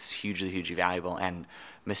business, it's hugely, hugely valuable. And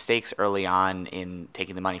mistakes early on in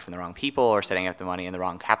taking the money from the wrong people or setting up the money in the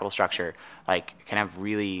wrong capital structure can have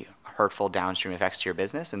really hurtful downstream effects to your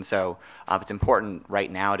business. And so it's important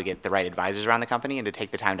right now to get the right advisors around the company and to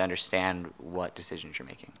take the time to understand what decisions you're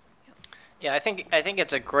making. Yeah, I think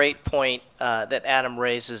it's a great point that Adam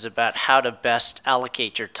raises about how to best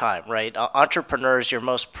allocate your time, right? Entrepreneurs, your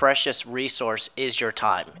most precious resource is your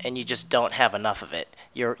time, and you just don't have enough of it.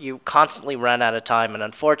 You constantly run out of time, and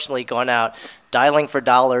unfortunately going out, dialing for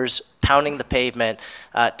dollars, pounding the pavement,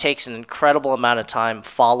 takes an incredible amount of time,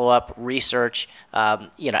 follow-up, research,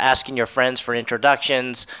 asking your friends for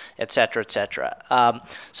introductions, et cetera, et cetera.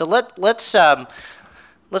 So let's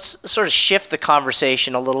sort of shift the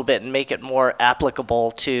conversation a little bit and make it more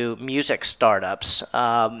applicable to music startups.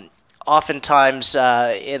 oftentimes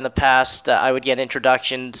in the past, I would get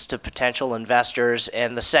introductions to potential investors,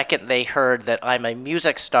 and the second they heard that I'm a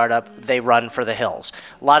music startup, they run for the hills.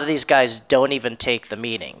 A lot of these guys don't even take the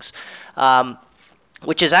meetings,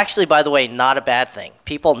 which is actually, by the way, not a bad thing.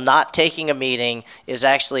 People not taking a meeting is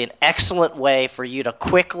actually an excellent way for you to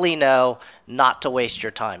quickly know not to waste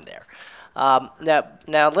your time there.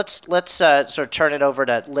 Now let's sort of turn it over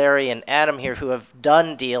to Larry and Adam here, who have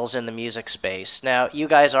done deals in the music space. Now, you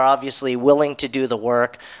guys are obviously willing to do the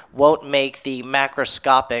work, won't make the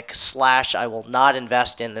macroscopic / I will not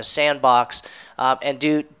invest in the sandbox, and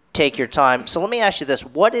do take your time. So let me ask you this.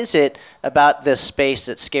 What is it about this space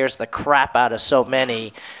that scares the crap out of so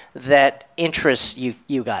many that interests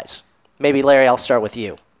you guys? Maybe, Larry, I'll start with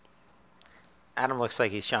you. Adam looks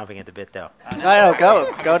like he's chomping at the bit, though. No,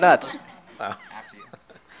 go nuts.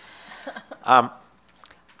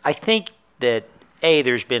 I think that,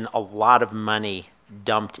 there's been a lot of money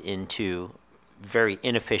dumped into very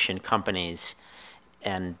inefficient companies,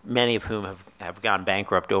 and many of whom have gone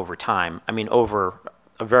bankrupt over time. I mean, over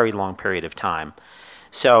a very long period of time.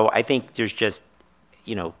 So I think there's just,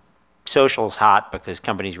 social's hot because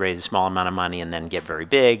companies raise a small amount of money and then get very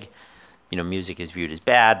big. Music is viewed as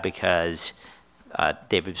bad because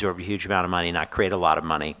they've absorbed a huge amount of money, not create a lot of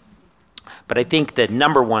money. But I think the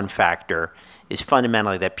number one factor is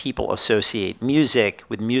fundamentally that people associate music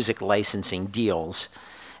with music licensing deals.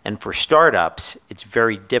 And for startups, it's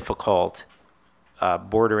very difficult,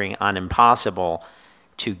 bordering on impossible,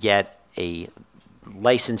 to get a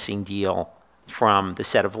licensing deal from the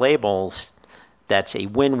set of labels that's a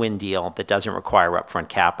win-win deal that doesn't require upfront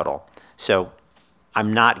capital. So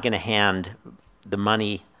I'm not going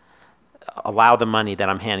to allow the money that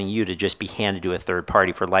I'm handing you to just be handed to a third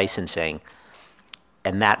party for licensing.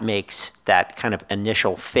 And that makes that kind of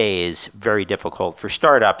initial phase very difficult for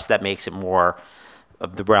startups. That makes it more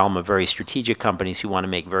of the realm of very strategic companies who want to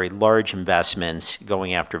make very large investments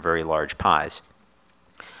going after very large pies.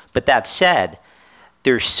 But that said,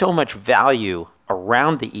 there's so much value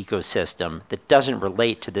around the ecosystem that doesn't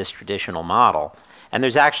relate to this traditional model. And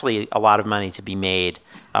there's actually a lot of money to be made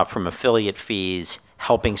from affiliate fees,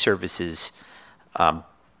 helping services,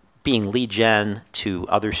 being lead gen to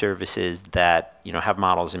other services that have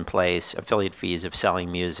models in place, affiliate fees of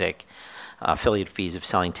selling music, affiliate fees of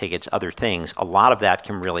selling tickets, other things. A lot of that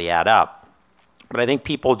can really add up. But I think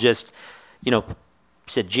people just,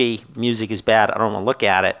 said, gee, music is bad, I don't want to look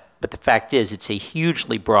at it. But the fact is, it's a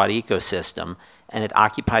hugely broad ecosystem, and it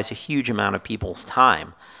occupies a huge amount of people's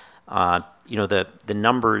time. The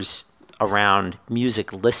numbers around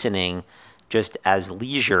music listening just as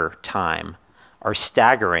leisure time are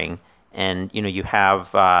staggering, and you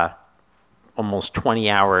have almost 20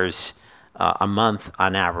 hours a month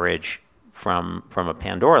on average from a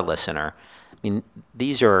Pandora listener. I mean,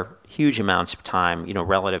 these are huge amounts of time,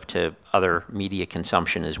 relative to other media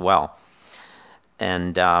consumption as well.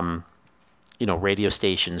 And radio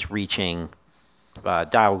stations reaching,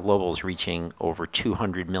 Dial Global is reaching over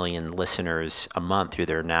 200 million listeners a month through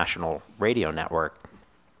their national radio network.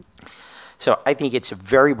 So I think it's a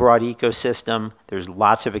very broad ecosystem. There's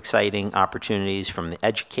lots of exciting opportunities from the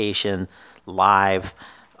education, live,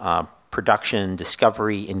 production,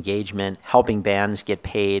 discovery, engagement, helping bands get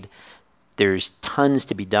paid. There's tons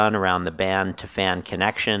to be done around the band-to-fan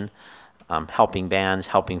connection, helping bands,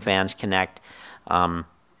 helping fans connect.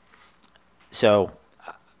 So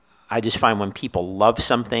I just find when people love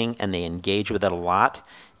something and they engage with it a lot,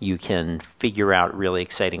 you can figure out really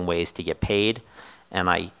exciting ways to get paid. And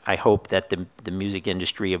I hope that the music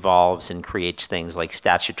industry evolves and creates things like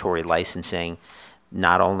statutory licensing,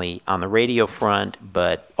 not only on the radio front,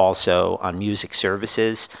 but also on music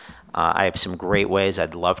services. I have some great ways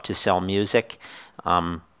I'd love to sell music,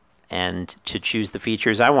 and to choose the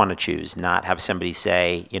features I want to choose, not have somebody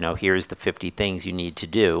say, here's the 50 things you need to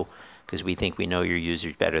do, because we think we know your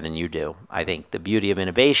users better than you do. I think the beauty of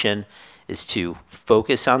innovation is to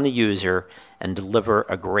focus on the user and deliver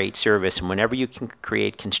a great service. And whenever you can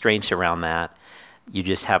create constraints around that, you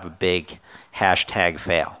just have a big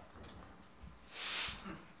 #fail.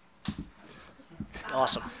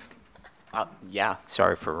 Awesome. Yeah.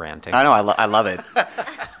 Sorry for ranting. I know. I love it.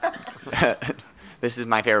 This is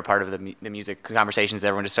my favorite part of the music conversations.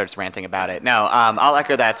 Everyone just starts ranting about it. No, I'll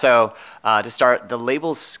echo that. So to start, the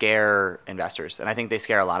labels scare investors, and I think they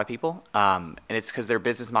scare a lot of people. And it's because their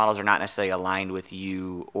business models are not necessarily aligned with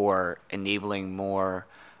you or enabling more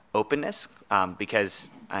openness. And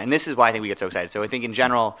this is why I think we get so excited. So I think in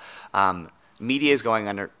general, media is going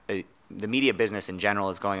under. The media business in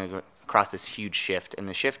general is going across this huge shift, and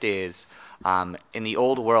the shift is in the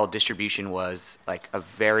old world, distribution was like a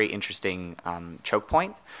very interesting choke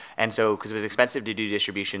point, and so because it was expensive to do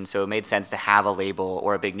distribution, so it made sense to have a label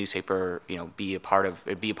or a big newspaper, be a part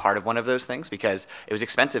of one of those things, because it was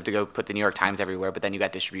expensive to go put the New York Times everywhere, but then you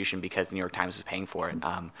got distribution because the New York Times was paying for it.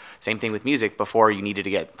 Same thing with music. Before, you needed to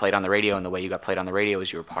get played on the radio, and the way you got played on the radio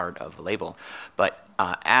is you were part of a label. But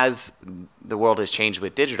as the world has changed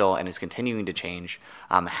with digital and is continuing to change,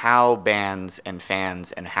 how bands and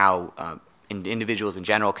fans and how individuals in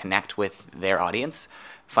general connect with their audience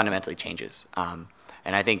fundamentally changes.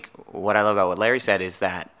 And I think what I love about what Larry said is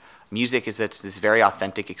that music is this very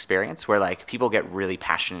authentic experience where like people get really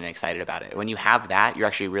passionate and excited about it. When you have that, you're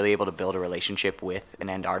actually really able to build a relationship with an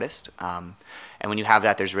end artist. And when you have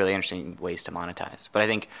that, there's really interesting ways to monetize. But I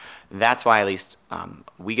think that's why at least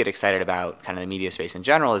we get excited about kind of the media space in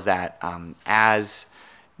general, is that as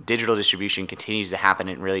digital distribution continues to happen,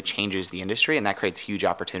 it really changes the industry, and that creates huge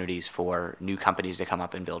opportunities for new companies to come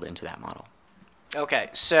up and build into that model. Okay,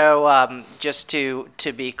 so just to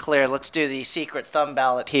be clear, let's do the secret thumb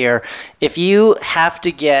ballot here. If you have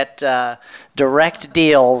to get direct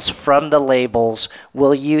deals from the labels,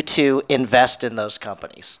 will you two invest in those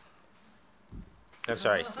companies? I'm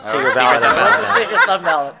sorry. That's a secret thumb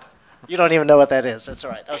ballot. You don't even know what that is. That's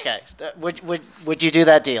all right. Okay. Would you do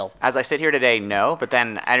that deal? As I sit here today, no. But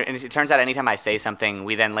then and it turns out anytime I say something,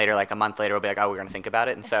 we then later, like a month later, will be like, oh, we're going to think about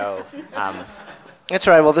it. And so... That's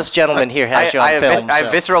right. Well, this gentleman here has you on film. I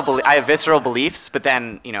have visceral beliefs, but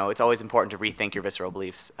then, it's always important to rethink your visceral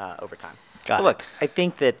beliefs over time. Got it. Look, I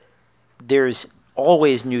think that there's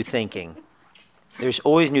always new thinking. There's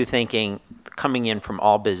always new thinking coming in from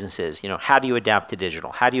all businesses. How do you adapt to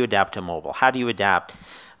digital? How do you adapt to mobile? How do you adapt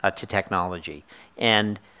to technology?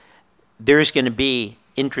 And there's going to be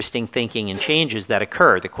interesting thinking and changes that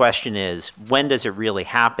occur. The question is, when does it really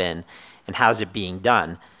happen, and how's it being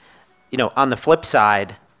done? On the flip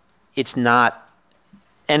side, it's not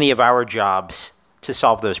any of our jobs to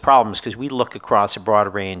solve those problems, because we look across a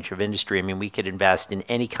broad range of industry. I mean, we could invest in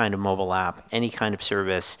any kind of mobile app, any kind of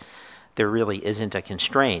service. There really isn't a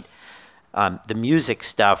constraint. The music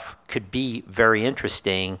stuff could be very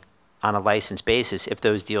interesting on a license basis if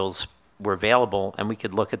those deals were available, and we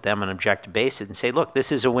could look at them on an objective basis and say, look,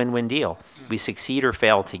 this is a win-win deal. We succeed or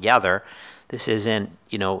fail together. This isn't,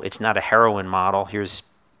 it's not a heroin model. Here's,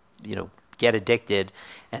 get addicted,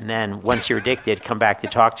 and then once you're addicted, come back to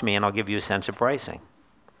talk to me, and I'll give you a sense of pricing.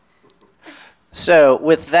 So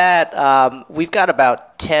with that, we've got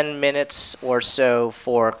about 10 minutes or so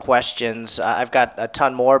for questions. I've got a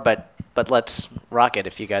ton more, but let's rock it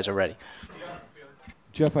if you guys are ready.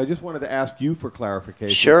 Jeff, I just wanted to ask you for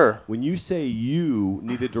clarification. Sure. When you say you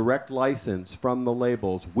need a direct license from the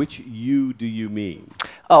labels, which you do you mean?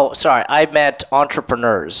 Oh, sorry. I meant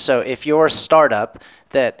entrepreneurs. So if you're a startup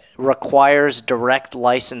that requires direct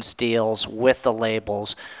license deals with the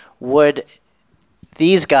labels, would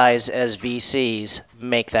these guys as VCs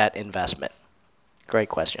make that investment? Great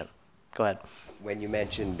question. Go ahead. When you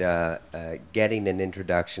mentioned getting an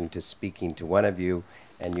introduction to speaking to one of you,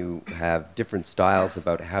 and you have different styles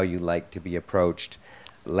about how you like to be approached.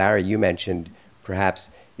 Larry, you mentioned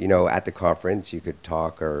perhaps, at the conference you could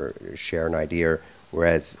talk or share an idea,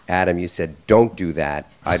 whereas Adam, you said, don't do that.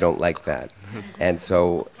 I don't like that. And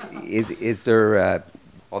so is there,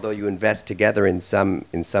 although you invest together in some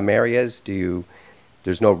areas,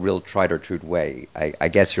 there's no real tried or true way. I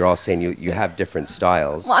guess you're all saying you have different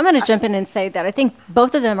styles. Well, I'm going to jump in and say that I think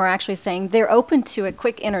both of them are actually saying they're open to a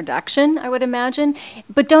quick introduction, I would imagine,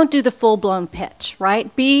 but don't do the full-blown pitch,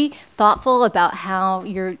 right? Be thoughtful about how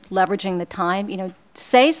you're leveraging the time.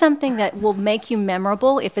 Say something that will make you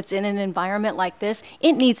memorable. If it's in an environment like this,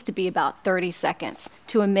 it needs to be about 30 seconds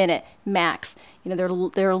to a minute max.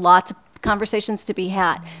 There are lots of conversations to be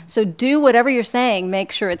had. So do whatever you're saying,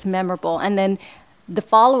 make sure it's memorable, and then the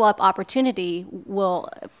follow-up opportunity will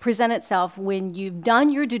present itself when you've done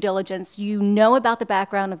your due diligence, you know about the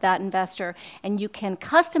background of that investor, and you can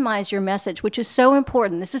customize your message, which is so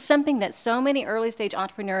important. This is something that so many early-stage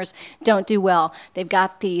entrepreneurs don't do well. They've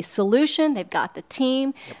got the solution, they've got the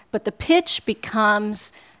team, but the pitch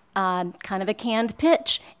becomes kind of a canned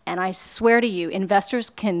pitch. And I swear to you, investors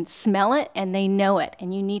can smell it and they know it.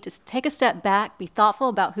 And you need to take a step back, be thoughtful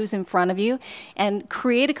about who's in front of you, and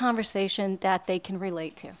create a conversation that they can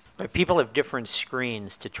relate to. But people have different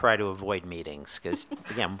screens to try to avoid meetings, because,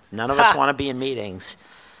 again, none of us want to be in meetings.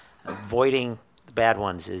 Avoiding the bad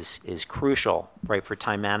ones is crucial, right, for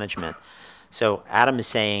time management. So Adam is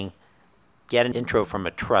saying, get an intro from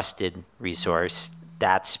a trusted resource.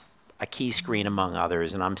 That's a key screen among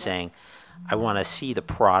others. And I'm saying, I want to see the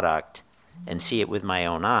product and see it with my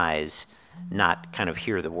own eyes, not kind of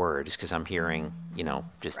hear the words because I'm hearing,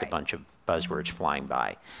 just a bunch of buzzwords flying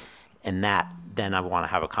by. And then I want to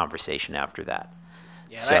have a conversation after that.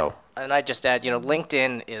 Yeah, and I just add,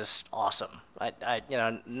 LinkedIn is awesome. I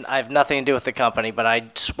have nothing to do with the company, but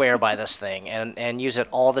I swear by this thing and use it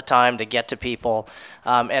all the time to get to people.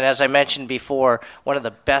 And as I mentioned before, one of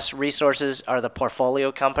the best resources are the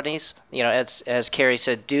portfolio companies. As Carrie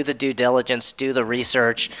said, do the due diligence, do the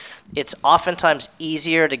research. It's oftentimes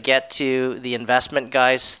easier to get to the investment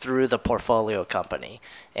guys through the portfolio company.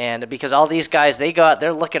 And because all these guys,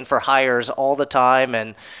 they're looking for hires all the time,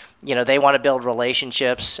 and they want to build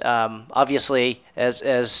relationships. Obviously,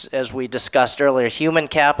 as we discussed earlier, human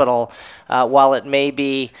capital, while it may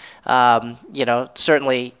be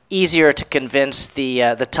certainly easier to convince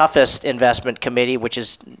the toughest investment committee, which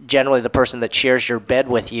is generally the person that shares your bed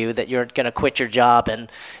with you, that you're going to quit your job and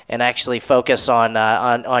actually focus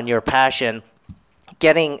on your passion.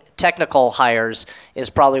 Getting technical hires is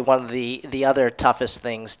probably one of the other toughest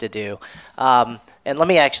things to do. And let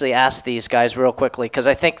me actually ask these guys real quickly, because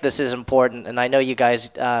I think this is important, and I know you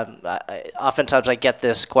guys, oftentimes I get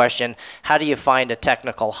this question, how do you find a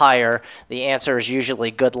technical hire? The answer is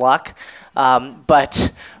usually good luck.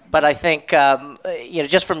 But I think,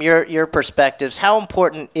 just from your perspectives, how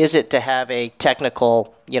important is it to have a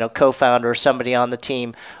technical, co-founder or somebody on the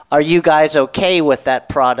team? Are you guys okay with that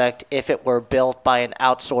product if it were built by an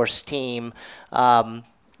outsourced team,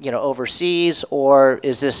 overseas, or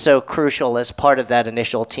is this so crucial as part of that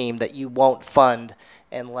initial team that you won't fund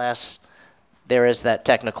unless there is that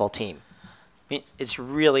technical team? I mean, it's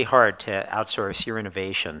really hard to outsource your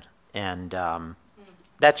innovation, and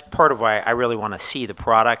that's part of why I really want to see the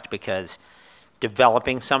product, because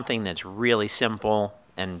developing something that's really simple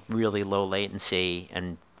and really low latency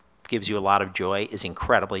and gives you a lot of joy is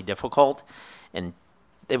incredibly difficult, and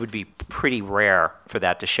it would be pretty rare for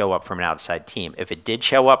that to show up from an outside team. If it did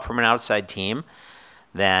show up from an outside team,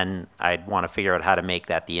 then I'd want to figure out how to make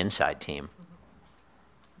that the inside team.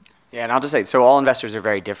 Yeah, and I'll just say, so all investors are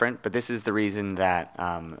very different, but this is the reason that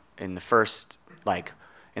in the first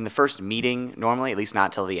meeting, normally, at least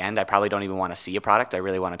not till the end, I probably don't even want to see a product. I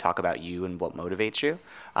really want to talk about you and what motivates you.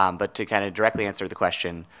 But to kind of directly answer the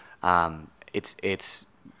question, it's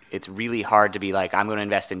really hard to be like, I'm going to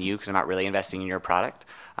invest in you because I'm not really investing in your product.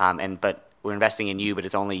 But we're investing in you, but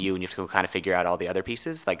it's only you, and you have to kind of figure out all the other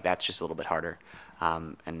pieces. Like, that's just a little bit harder.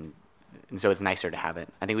 And so it's nicer to have it.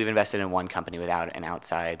 I think we've invested in one company without an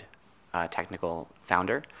outside technical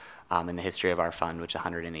founder in the history of our fund, which is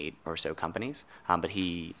 108 or so companies. But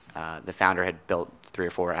the founder had built 3 or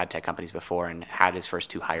 4 ad tech companies before and had his first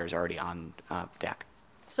 2 hires already on deck.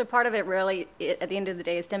 So part of it really, at the end of the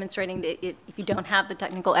day, is demonstrating that if you don't have the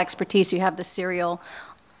technical expertise, you have the serial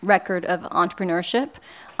record of entrepreneurship.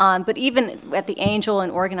 But even at the angel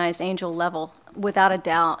and organized angel level, without a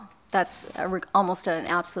doubt, that's almost an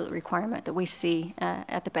absolute requirement that we see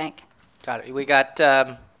at the bank. Got it. We got...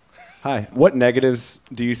 Hi. What negatives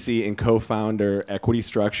do you see in co-founder equity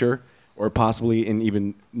structure, or possibly in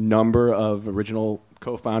even number of original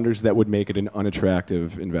co-founders that would make it an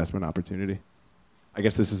unattractive investment opportunity? I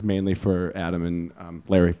guess this is mainly for Adam and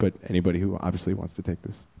Larry, but anybody who obviously wants to take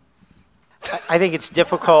this. I think it's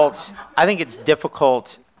difficult. I think it's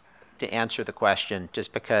difficult to answer the question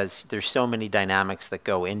just because there's so many dynamics that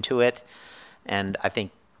go into it, and I think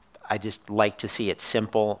I just like to see it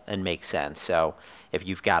simple and make sense. So if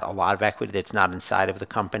you've got a lot of equity that's not inside of the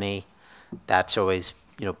company, that's always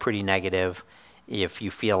pretty negative. If you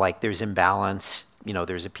feel like there's imbalance,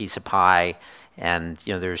 there's a piece of pie, and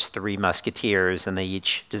there's 3 musketeers and they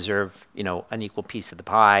each deserve an equal piece of the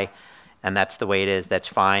pie, and that's the way it is, that's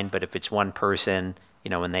fine. But if it's one person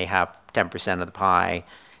and they have 10% of the pie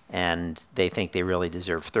and they think they really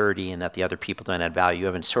deserve 30 and that the other people don't add value, you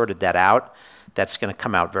haven't sorted that out, that's going to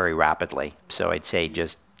come out very rapidly. So I'd say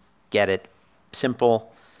just get it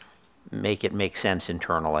simple, make it make sense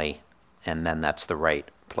internally, and then that's the right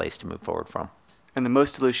place to move forward from. And the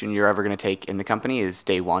most dilution you're ever going to take in the company is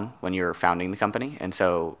day one when you're founding the company. And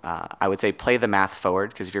so I would say play the math forward,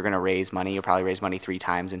 because if you're going to raise money, you'll probably raise money 3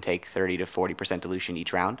 times and take 30 to 40% dilution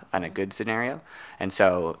each round on a good scenario. And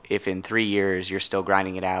so if in 3 years you're still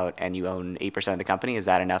grinding it out and you own 8% of the company, is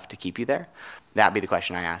that enough to keep you there? That'd be the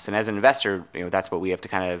question I ask. And as an investor, that's what we have to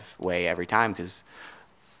kind of weigh every time, because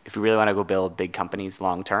if we really want to go build big companies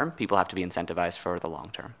long term, people have to be incentivized for the long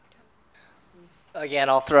term. Again,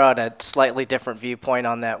 I'll throw out a slightly different viewpoint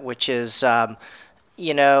on that, which is,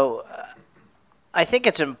 I think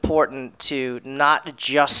it's important to not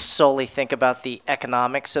just solely think about the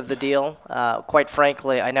economics of the deal. Quite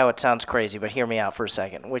frankly, I know it sounds crazy, but hear me out for a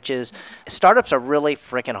second, which is startups are really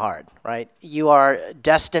freaking hard, right? You are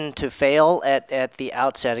destined to fail at the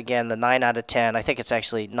outset. Again, the 9 out of 10. I think it's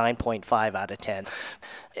actually 9.5 out of 10.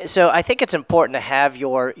 So I think it's important to have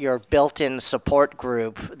your built-in support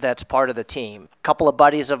group that's part of the team. A couple of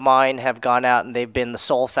buddies of mine have gone out and they've been the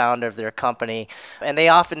sole founder of their company, and they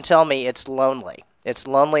often tell me it's lonely. It's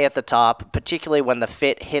lonely at the top, particularly when the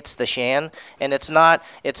fit hits the shan, and it's not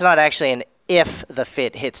actually an if the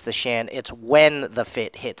fit hits the shan, it's when the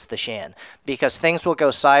fit hits the shan, because things will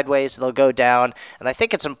go sideways, they'll go down, and I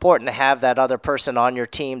think it's important to have that other person on your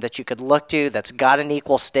team that you could look to, that's got an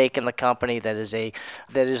equal stake in the company, that is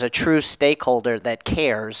a true stakeholder that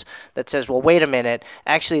cares, that says, well, wait a minute,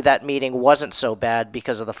 actually that meeting wasn't so bad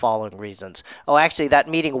because of the following reasons. Oh, actually that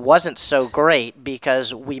meeting wasn't so great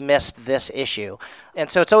because we missed this issue.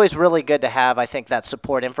 And so it's always really good to have, I think, that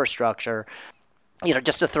support infrastructure.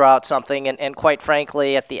 Just to throw out something, and quite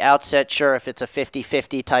frankly, at the outset, sure, if it's a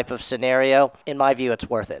 50-50 type of scenario, in my view, it's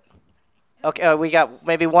worth it. Okay, we got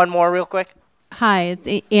maybe one more real quick. Hi,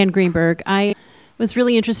 it's Ann Greenberg. I was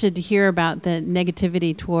really interested to hear about the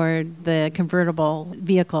negativity toward the convertible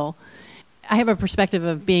vehicle. I have a perspective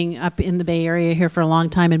of being up in the Bay Area here for a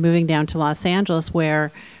long time and moving down to Los Angeles,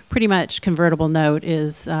 where pretty much convertible note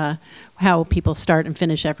is how people start and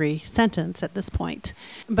finish every sentence at this point.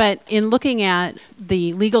 But in looking at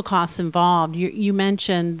the legal costs involved, you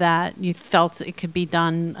mentioned that you felt it could be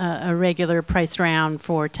done a regular priced round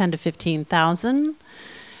for $10,000 to $15,000.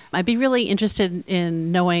 I'd be really interested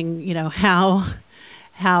in knowing,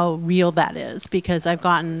 how real that is, because I've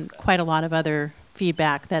gotten quite a lot of other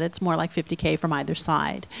feedback that it's more like $50K from either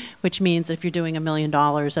side, which means if you're doing $1 million,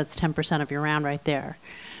 that's 10% of your round right there.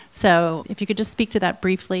 So if you could just speak to that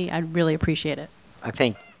briefly, I'd really appreciate it. I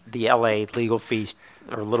think the LA legal fees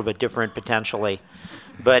are a little bit different potentially,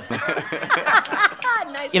 but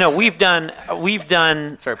Nice. we've done.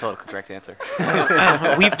 It's a very politically correct answer.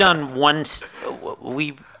 We've done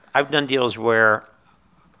I've done deals where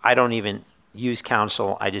I don't even use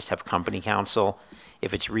counsel. I just have company counsel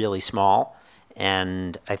if it's really small,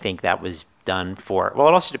 and I think that was done for. Well,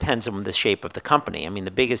 it also depends on the shape of the company. I mean,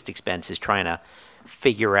 the biggest expense is trying to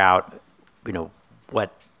figure out,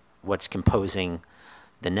 what's composing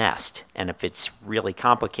the nest. And if it's really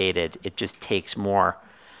complicated, it just takes more,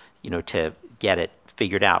 to get it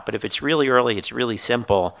figured out. But if it's really early, it's really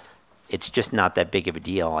simple, it's just not that big of a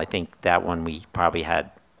deal. I think that one we probably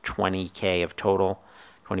had 25K of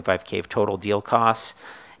total deal costs,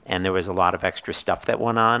 and there was a lot of extra stuff that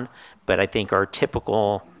went on. But I think our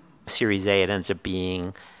typical Series A, it ends up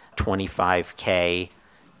being 25K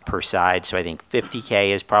per side, so I think 50K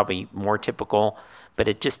is probably more typical, but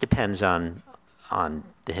it just depends on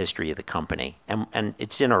the history of the company, and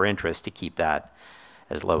it's in our interest to keep that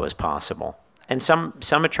as low as possible. And some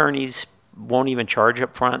attorneys won't even charge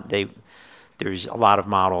up front. There's a lot of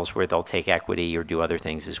models where they'll take equity or do other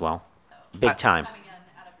things as well. Big time.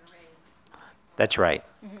 That's right.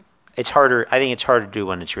 Mm-hmm. It's harder. I think it's harder to do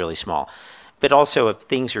when it's really small, but also if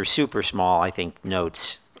things are super small, I think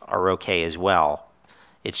notes are okay as well.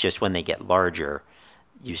 It's just when they get larger,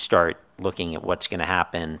 you start looking at what's going to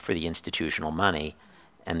happen for the institutional money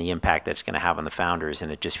and the impact that's going to have on the founders,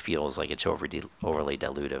 and it just feels like it's overly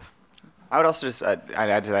dilutive. I would also just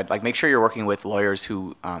add to that, make sure you're working with lawyers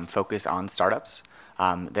who focus on startups.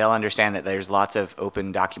 They'll understand that there's lots of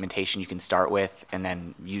open documentation you can start with and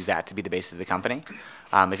then use that to be the basis of the company.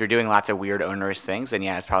 If you're doing lots of weird onerous things, then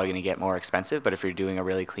yeah, it's probably going to get more expensive, but if you're doing a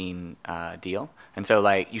really clean deal. And so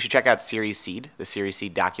you should check out Series Seed, the Series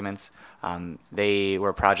Seed documents. They were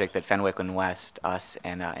a project that Fenwick and West, us,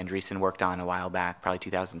 and Andreessen worked on a while back, probably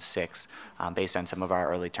 2006, based on some of our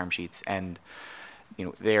early term sheets. And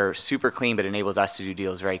they're super clean, but enables us to do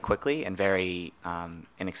deals very quickly and very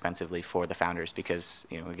inexpensively for the founders because,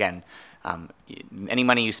 again, any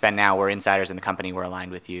money you spend now, we're insiders in the company, we're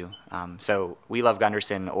aligned with you. So we love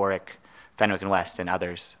Gunderson, Oric, Fenwick and West, and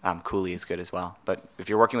others. Cooley is good as well. But if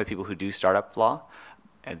you're working with people who do startup law,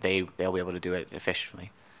 they'll be able to do it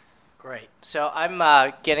efficiently. Great. So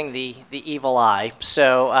I'm getting the evil eye.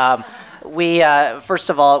 So we first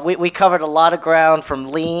of all, we covered a lot of ground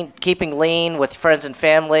from keeping lean with friends and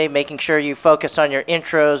family, making sure you focus on your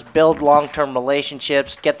intros, build long-term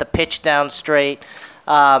relationships, get the pitch down straight.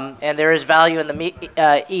 And there is value in the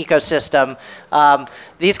ecosystem.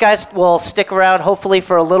 These guys will stick around hopefully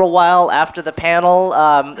for a little while after the panel.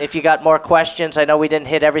 If you got more questions, I know we didn't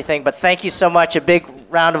hit everything, but thank you so much. A big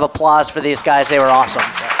round of applause for these guys. They were awesome.